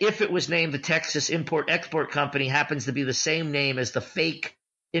that, if it was named the Texas Import-Export Company, happens to be the same name as the fake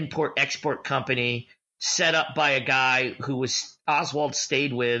import-export company set up by a guy who was Oswald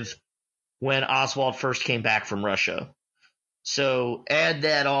stayed with when Oswald first came back from Russia. So add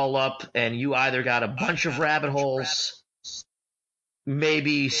that all up, and you either got a bunch of rabbit holes,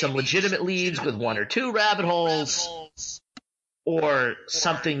 maybe some legitimate leads with one or two rabbit holes, or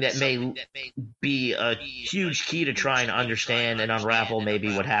something that may be a huge key to trying to understand and unravel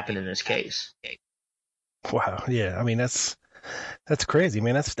maybe what happened in this case. Wow. Yeah. I mean, that's crazy,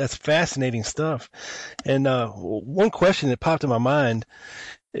 man. That's fascinating stuff. And one question that popped in my mind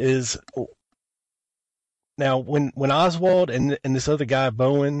is, now when Oswald and this other guy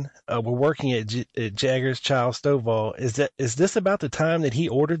Bowen were working at Jagger's Child Stovall, is this about the time that he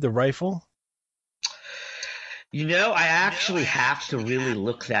ordered the rifle? You know, I actually have to really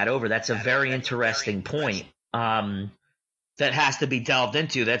look that over. That's a very interesting point. That has to be delved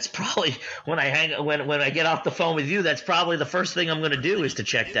into. That's probably when I get off the phone with you, that's probably the first thing I'm going to do is to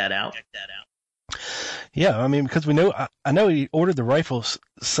check that out. Yeah, I mean, because I know he ordered the rifles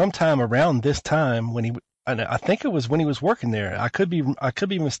sometime around this time when I think it was when he was working there. I could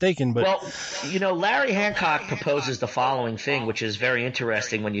be mistaken, but well, you know, Larry Hancock proposes the following thing, which is very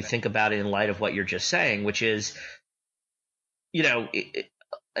interesting when you think about it in light of what you're just saying, which is, you know,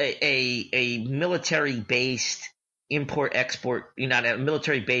 a military-based import-export, a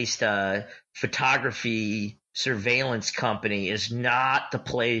military-based photography surveillance company is not the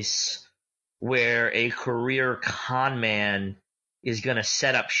place where a career con man is going to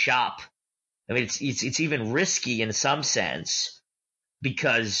set up shop. I mean, it's even risky in some sense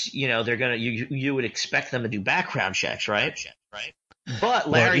because, you know, they're going to you would expect them to do background checks, right? But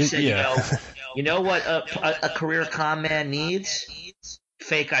Larry said, yeah. you know what a career con man needs?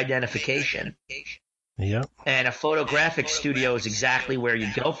 Fake identification. Yep. And a photographic studio is exactly where you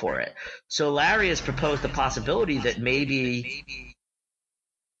go for it. So Larry has proposed the possibility that maybe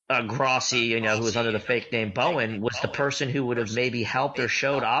Grossi, you know, who was under the fake name Bowen, was the person who would have maybe helped or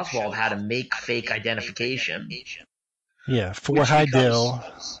showed Oswald how to make fake identification. Yeah, for Heidel,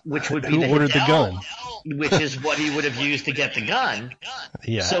 which would be who ordered the gun, which is what he would have used to get the gun.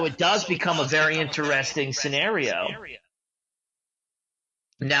 Yeah. So it does become a very interesting scenario.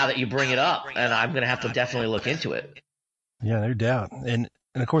 Now that you bring it up, and I'm going to have to definitely look into it. Yeah, no doubt. And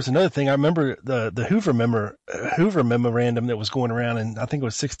of course, another thing, I remember the Hoover memorandum that was going around, and I think it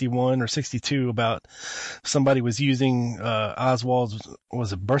was 61 or 62, about somebody was using Oswald's,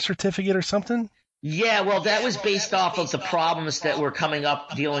 was it birth certificate or something? Yeah, well, that was based off of the problems that were coming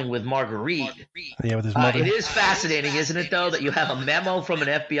up dealing with Marguerite. Yeah, with his mother. It is fascinating, isn't it, though, that you have a memo from an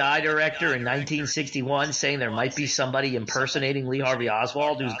FBI director in 1961 saying there might be somebody impersonating Lee Harvey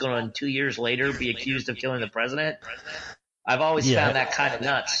Oswald who's going to 2 years later be accused of killing the president? I've always found that kind of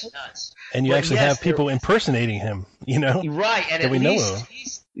nuts. And you actually have people impersonating him, you know? Right, and that we know of.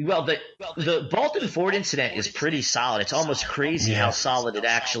 Well, the Bolton Ford incident is pretty solid. It's almost crazy how solid it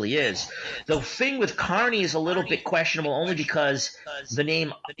actually is. The thing with Carney is a little bit questionable only because the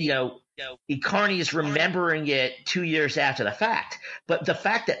name, you know, Carney is remembering it 2 years after the fact. But the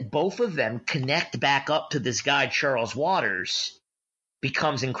fact that both of them connect back up to this guy, Charles Waters,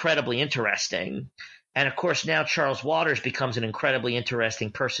 becomes incredibly interesting. And, of course, now Charles Waters becomes an incredibly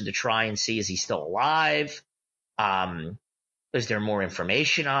interesting person to try and see. Is he still alive? Is there more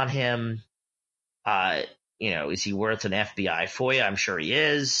information on him? You know, is he worth an FBI FOIA? I'm sure he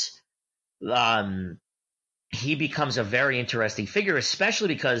is. He becomes a very interesting figure, especially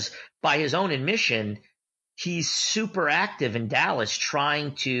because by his own admission, he's super active in Dallas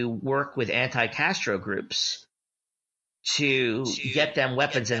trying to work with anti-Castro groups to get them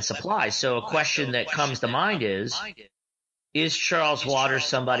weapons and supplies. So a question that comes to mind is Charles Waters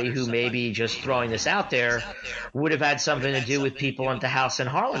somebody who maybe just throwing this out there would have had something to do with people at the house in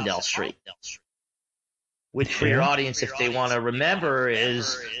Harlandale Street? Which for your audience, if they want to remember,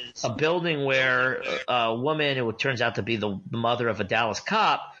 is a building where a woman who turns out to be the mother of a Dallas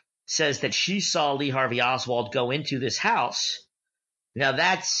cop says that she saw Lee Harvey Oswald go into this house. Now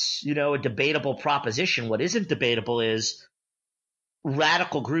that's, you know, a debatable proposition. What isn't debatable is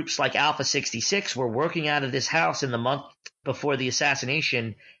radical groups like Alpha 66 were working out of this house in the month before the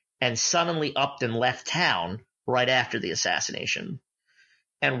assassination and suddenly upped and left town right after the assassination.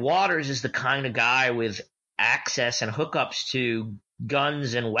 And Waters is the kind of guy with access and hookups to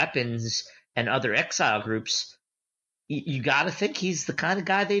guns and weapons and other exile groups. You got to think he's the kind of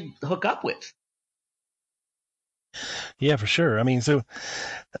guy they'd hook up with. Yeah, for sure. I mean, so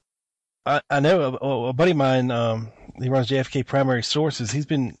I know a buddy of mine, he runs JFK Primary Sources. He's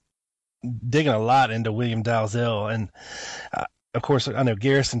been digging a lot into William Dalzell. And, of course, I know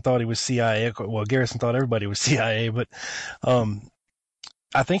Garrison thought he was CIA. Well, Garrison thought everybody was CIA. But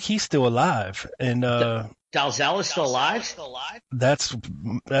I think he's still alive, and Dalzell is still alive? that's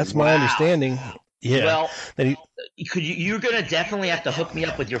my Wow. understanding. Yeah. Well, that he, you're going to definitely have to hook me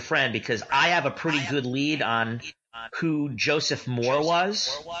up with your friend, because I have a pretty good lead on who Joseph Moore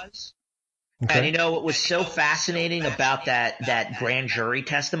was. okay. And what was so fascinating about that grand jury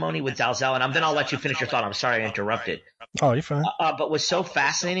testimony with Dalzell, and then I'll let you finish your thought. I'm sorry I interrupted. Oh, you're fine. But what's so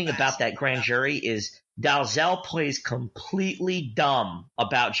fascinating about that grand jury is Dalzell plays completely dumb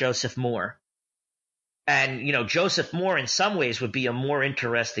about Joseph Moore. And, Joseph Moore in some ways would be a more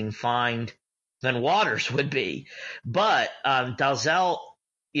interesting find than Waters would be. But Dalzell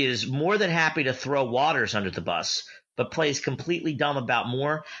is more than happy to throw Waters under the bus, but plays completely dumb about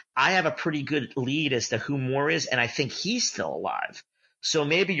Moore. I have a pretty good lead as to who Moore is, and I think he's still alive. So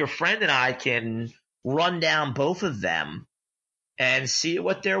maybe your friend and I can run down both of them and see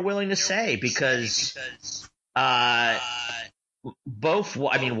what they're willing to say, because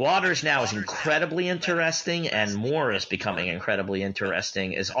Waters now is incredibly interesting, and Moore is becoming incredibly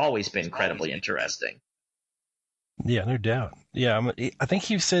interesting, has always been incredibly interesting. Yeah, no doubt. Yeah, I think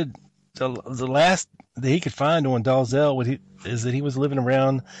he said the last that he could find on Dalzell is that he was living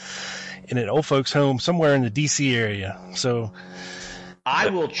around in an old folks home somewhere in the D.C. area. So I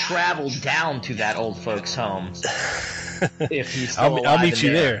will travel down to that old folks home if he's still alive. I'll meet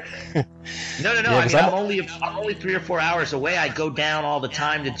you there. No. Yeah, I'm only 3 or 4 hours away. I go down all the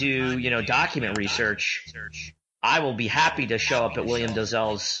time to do document research. I will be happy to show up at William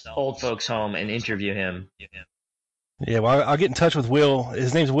Dalzell's old folks home and interview him. Yeah, well, I'll get in touch with Will.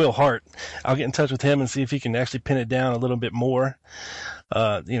 His name's Will Hart. I'll get in touch with him and see if he can actually pin it down a little bit more.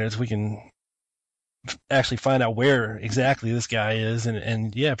 So we can actually find out where exactly this guy is,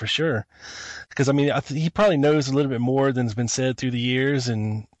 and yeah, for sure. Because he probably knows a little bit more than's been said through the years,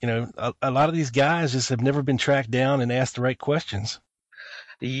 and a lot of these guys just have never been tracked down and asked the right questions.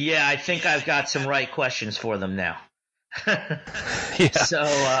 Yeah, I think I've got some right questions for them now. Yeah.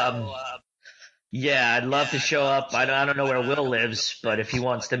 So, yeah, I'd love to show up. I don't know where Will lives, but if he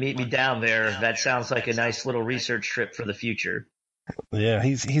wants to meet me down there, that sounds like a nice little research trip for the future. Yeah,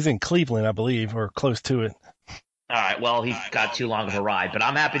 he's in Cleveland, I believe, or close to it. All right, well, he got too long of a ride, but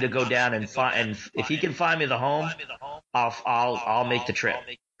I'm happy to go down and if he can find me the home, I'll make the trip.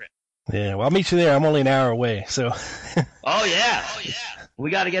 Yeah, well, I'll meet you there. I'm only an hour away, so. Oh yeah, we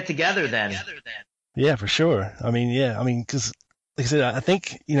got to get together then. Yeah, for sure. Because like I said, I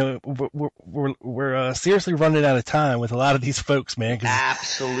think we're seriously running out of time with a lot of these folks, man.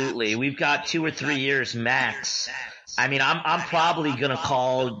 Absolutely, we've got 2 or 3 years max. I'm probably gonna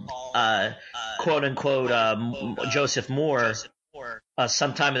call quote unquote Joseph Moore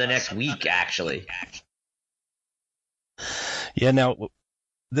sometime in the next week, actually. Yeah. Now,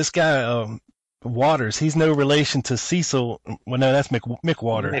 this guy Waters, he's no relation to Cecil. Well, no, that's Mick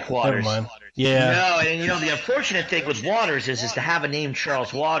Waters. Mick Waters. Never mind. Yeah. No, and the unfortunate thing with Waters is to have a name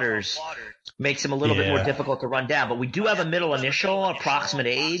Charles Waters makes him a little bit more difficult to run down. But we do have a middle initial, approximate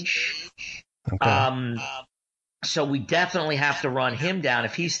age. Okay. So we definitely have to run him down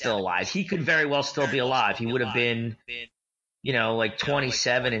if he's still alive. He could very well still be alive. He would have been, like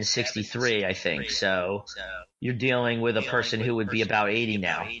 27 and 63, I think. So you're dealing with a person who would be about 80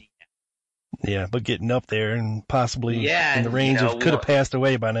 now. Yeah, but getting up there and possibly in the range of could have passed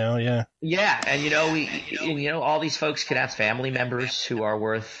away by now. Yeah. Yeah, and all these folks could have family members who are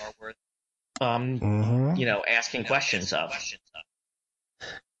worth, asking questions of.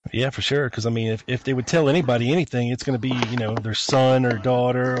 Yeah, for sure. Because if they would tell anybody anything, it's going to be their son or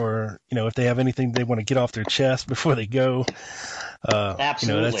daughter, or if they have anything they want to get off their chest before they go.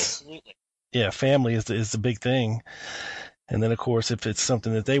 Absolutely. Family is the big thing. And then of course, if it's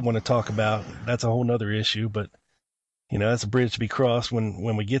something that they want to talk about, that's a whole nother issue. But that's a bridge to be crossed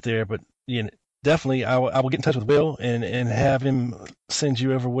when we get there. But definitely, I will get in touch with Will and have him send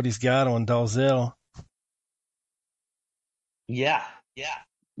you over what he's got on Dalzell. Yeah.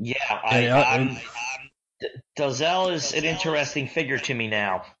 Dalzell is an interesting figure to me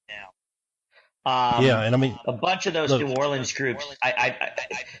now. And a bunch of those New Orleans groups.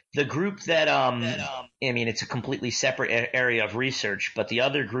 The group that it's a completely separate area of research, but the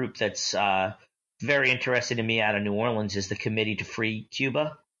other group that's very interested in me out of New Orleans is the Committee to Free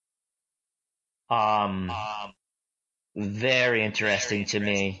Cuba. Very interesting to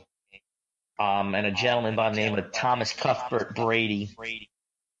me. And a gentleman by the name of Thomas Cuthbert Brady.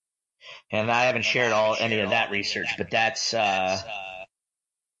 And I haven't shared any of that research, but that's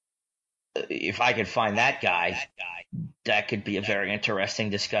if I could find that guy, that could be a very interesting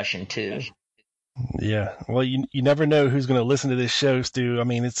discussion too. Yeah, well, you never know who's going to listen to this show, Stu.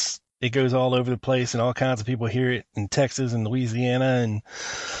 It's it goes all over the place, and all kinds of people hear it in Texas and Louisiana, and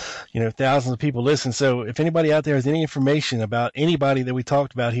thousands of people listen. So if anybody out there has any information about anybody that we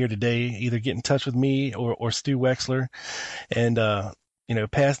talked about here today, either get in touch with me or Stu Wexler, and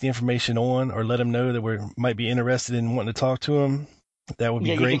pass the information on, or let them know that we might be interested in wanting to talk to them. That would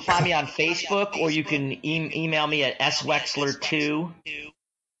be great. You can find me on Facebook, or you can email me at swexler2,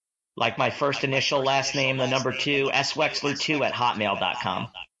 like my first initial, last name, the number 2, swexler2@hotmail.com.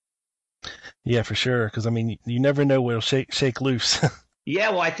 Yeah, for sure. Because, you never know what'll shake loose.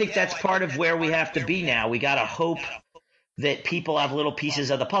 Yeah, well, I think that's part of where we have to be now. We got to hope that people have little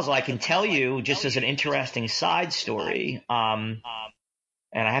pieces of the puzzle. I can tell you, just as an interesting side story, and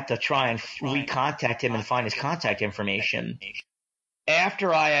I have to try and recontact him and find his contact information.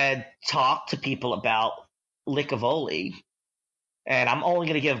 After I had talked to people about Licavoli, and I'm only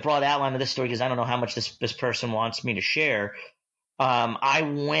going to give a broad outline of this story because I don't know how much this person wants me to share, I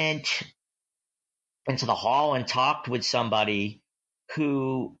went into the hall and talked with somebody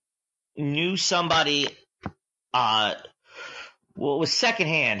who knew somebody, it was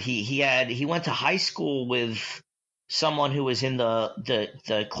secondhand. He went to high school with someone who was in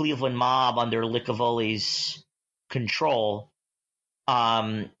the Cleveland mob under Licavoli's control,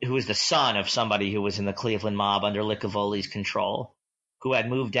 who was the son of somebody who was in the Cleveland mob under Licavoli's control, who had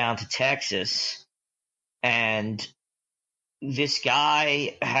moved down to Texas. And this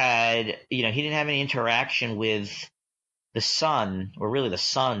guy had, he didn't have any interaction with the son, or really the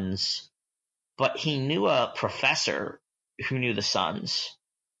sons, but he knew a professor who knew the sons.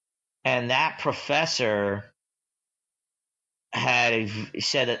 And that professor had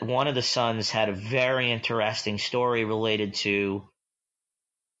said that one of the sons had a very interesting story related to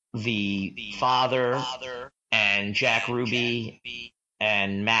the father and Jack Ruby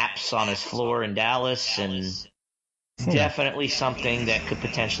and maps on his floor in Dallas, and definitely something that could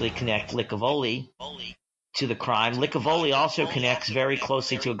potentially connect Licavoli to the crime. Licavoli also connects very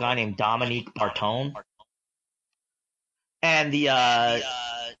closely to a guy named Dominique Bartone. And the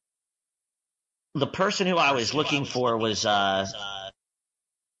person who I was looking for was to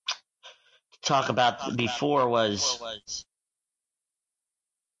talk about before was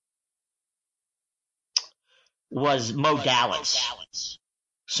Mo Dalitz.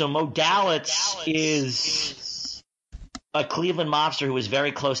 So Mo Dalitz is a Cleveland mobster who was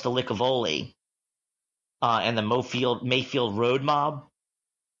very close to Licavoli and the Mayfield Road mob.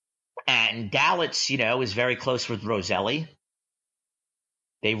 And Dalitz, is very close with Roselli.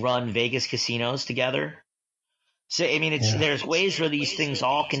 They run Vegas casinos together. So, there's ways where these things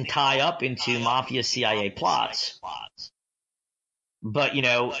all can tie up into mafia CIA plots. But,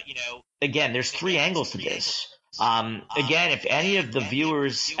 again, there's 3 angles to this. Again, if any of the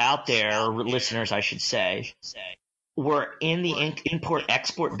viewers out there, or listeners, I should say, were in the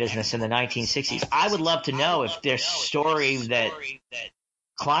import-export business in the 1960s, I would love to know if there's a story that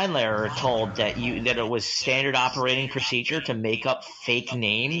Kleinlehrer told that it was standard operating procedure to make up fake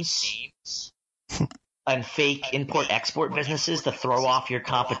names and fake import-export businesses to throw off your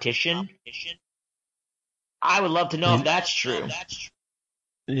competition. I would love to know if that's true.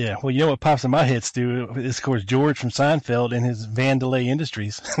 Yeah, well, what pops in my head, Stu, is, of course, George from Seinfeld and his Vandelay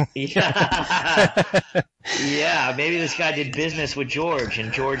Industries. Yeah, maybe this guy did business with George,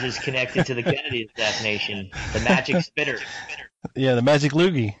 and George is connected to the Kennedy assassination, the magic spitter. Yeah, the magic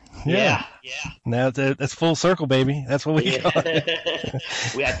loogie. Yeah. Now that's full circle, baby. That's what we got.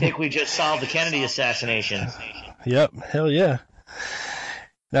 I think we just solved the Kennedy assassination. Yep, hell yeah.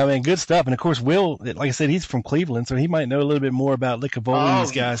 Now, man, good stuff. And, of course, Will, like I said, he's from Cleveland, so he might know a little bit more about Licavoli and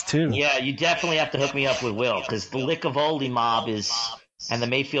these guys, too. Yeah, you definitely have to hook me up with Will, because the Licavoli mob and the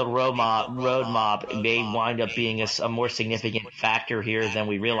Mayfield Road mob may wind up being a more significant factor here than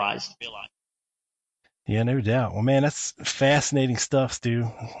we realized. Yeah, no doubt. Well, man, that's fascinating stuff, Stu.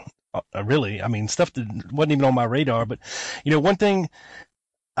 Really, stuff that wasn't even on my radar. But, one thing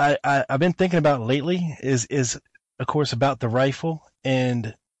I've been thinking about lately is, of course, about the rifle.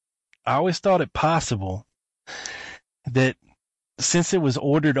 And I always thought it possible that since it was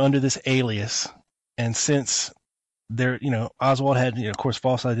ordered under this alias, and since Oswald had, of course,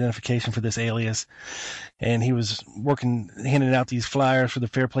 false identification for this alias, and he was handing out these flyers for the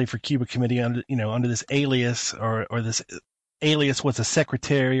Fair Play for Cuba Committee under this alias, or this alias was a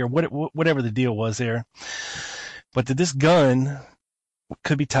secretary, or whatever the deal was there. But that this gun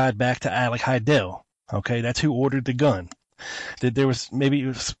could be tied back to Alec Heidel. Okay, that's who ordered the gun. That it was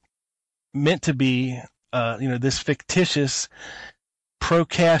meant to be, this fictitious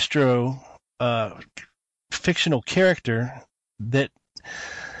pro-Castro fictional character that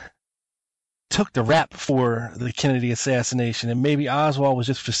took the rap for the Kennedy assassination, and maybe Oswald was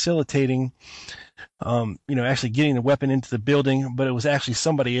just facilitating, actually getting the weapon into the building, but it was actually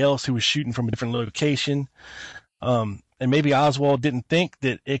somebody else who was shooting from a different location. And maybe Oswald didn't think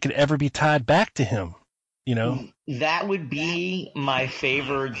that it could ever be tied back to him, That would be my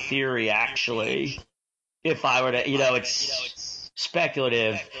favorite theory, actually. If I were to, it's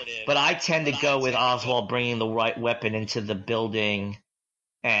speculative, but I tend to go with Oswald bringing the right weapon into the building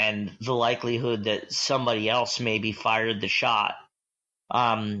and the likelihood that somebody else maybe fired the shot.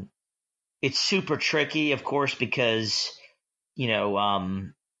 It's super tricky, of course, because,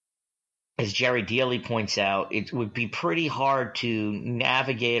 as Jerry Dealey points out, it would be pretty hard to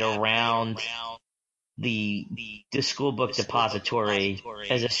navigate around the school book depository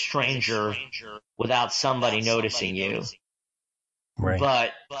as a stranger without somebody noticing you. Right.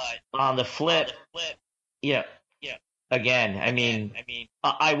 But on the flip, again,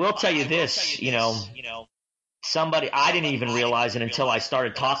 I will tell you this, somebody, I didn't even realize it until I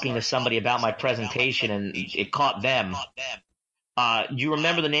started talking to somebody about my presentation, and it caught them. You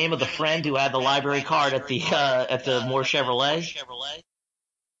remember the name of the friend who had the library card at the Moore Chevrolet?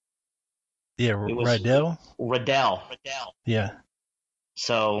 Yeah, Riddell. Yeah.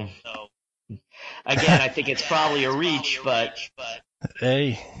 So, again, I think it's probably a reach, but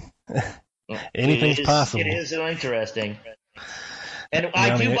hey, anything's possible. It is interesting. And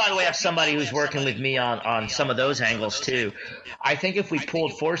I do, by the way, have somebody who's working with me on some of those angles too. I think if we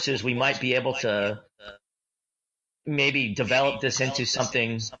pooled forces, we might be able to maybe develop this into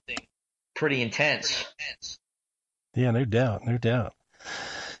something pretty intense. Yeah, no doubt.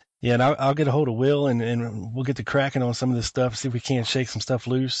 Yeah, and I'll get a hold of Will, and we'll get to cracking on some of this stuff, see if we can't shake some stuff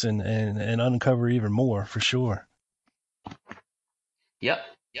loose and uncover even more, for sure. Yep.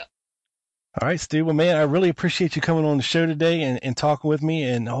 All right, Stu. Well, man, I really appreciate you coming on the show today and talking with me,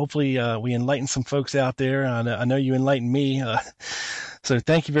 and hopefully we enlighten some folks out there. I know you enlightened me. So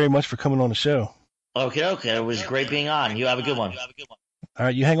thank you very much for coming on the show. Okay. It was great being on. You have a good one. All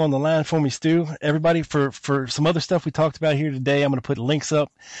right, you hang on the line for me, Stu. Everybody, for some other stuff we talked about here today, I'm going to put links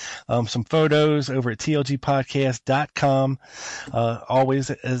up, some photos over at tlgpodcast.com. Always,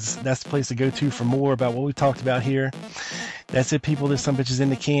 as that's the place to go to for more about what we talked about here. That's it, people. This sumbitch is in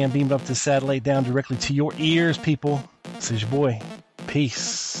the can, beamed up the satellite down directly to your ears, people. This is your boy.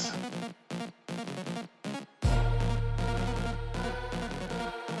 Peace.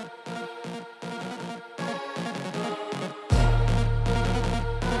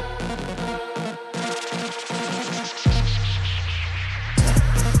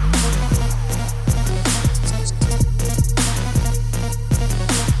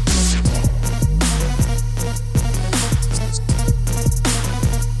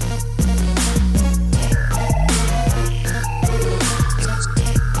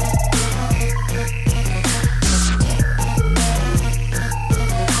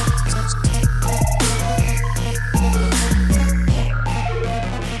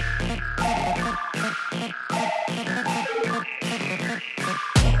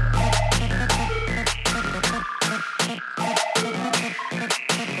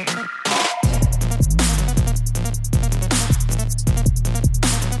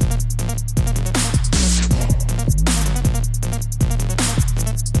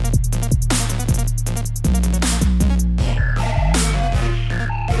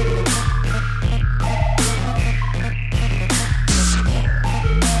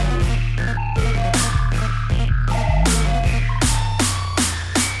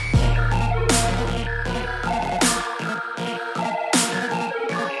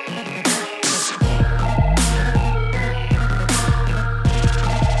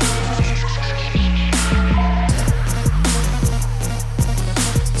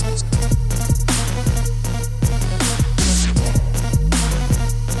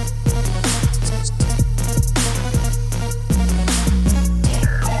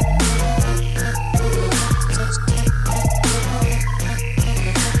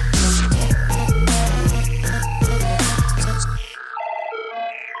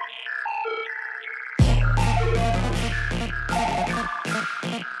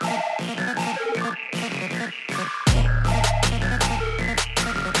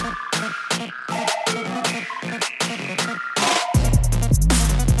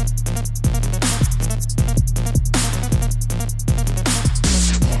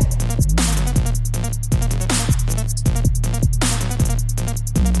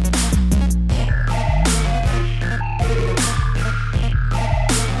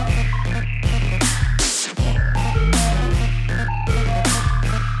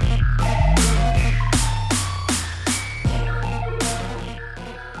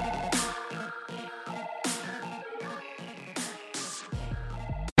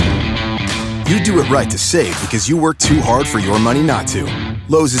 You do it right to save because you work too hard for your money not to.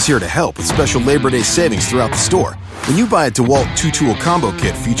 Lowe's is here to help with special Labor Day savings throughout the store. When you buy a DeWalt 2-tool combo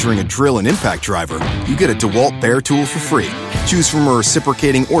kit featuring a drill and impact driver, you get a DeWalt Bear tool for free. Choose from a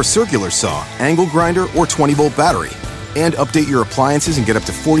reciprocating or circular saw, angle grinder, or 20-volt battery. And update your appliances and get up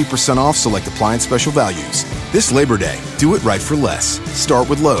to 40% off select appliance special values. This Labor Day, do it right for less. Start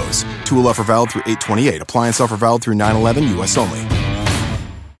with Lowe's. Tool offer valid through 8/28. Appliance offer valid through 9/11, U.S. only.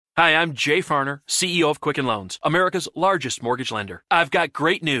 Hi, I'm Jay Farner, CEO of Quicken Loans, America's largest mortgage lender. I've got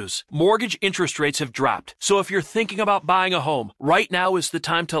great news. Mortgage interest rates have dropped. So if you're thinking about buying a home, right now is the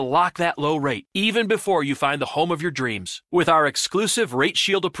time to lock that low rate, even before you find the home of your dreams. With our exclusive Rate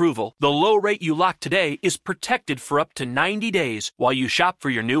Shield approval, the low rate you lock today is protected for up to 90 days while you shop for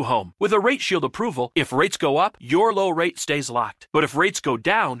your new home. With a Rate Shield approval, if rates go up, your low rate stays locked. But if rates go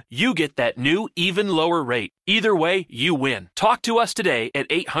down, you get that new, even lower rate. Either way, you win. Talk to us today at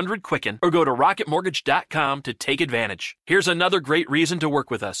 800-QUICKEN or go to rocketmortgage.com to take advantage. Here's another great reason to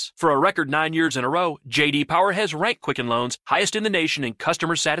work with us. For a record 9 years in a row, J.D. Power has ranked Quicken Loans highest in the nation in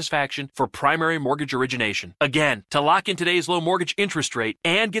customer satisfaction for primary mortgage origination. Again, to lock in today's low mortgage interest rate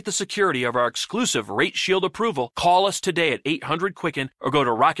and get the security of our exclusive Rate Shield approval, call us today at 800-QUICKEN or go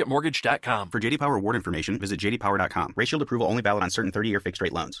to rocketmortgage.com. For J.D. Power award information, visit jdpower.com. Rate Shield approval only valid on certain 30-year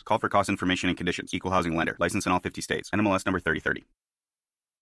fixed-rate loans. Call for cost information and conditions. Equal housing lender. License in all 50 states. NMLS number 3030.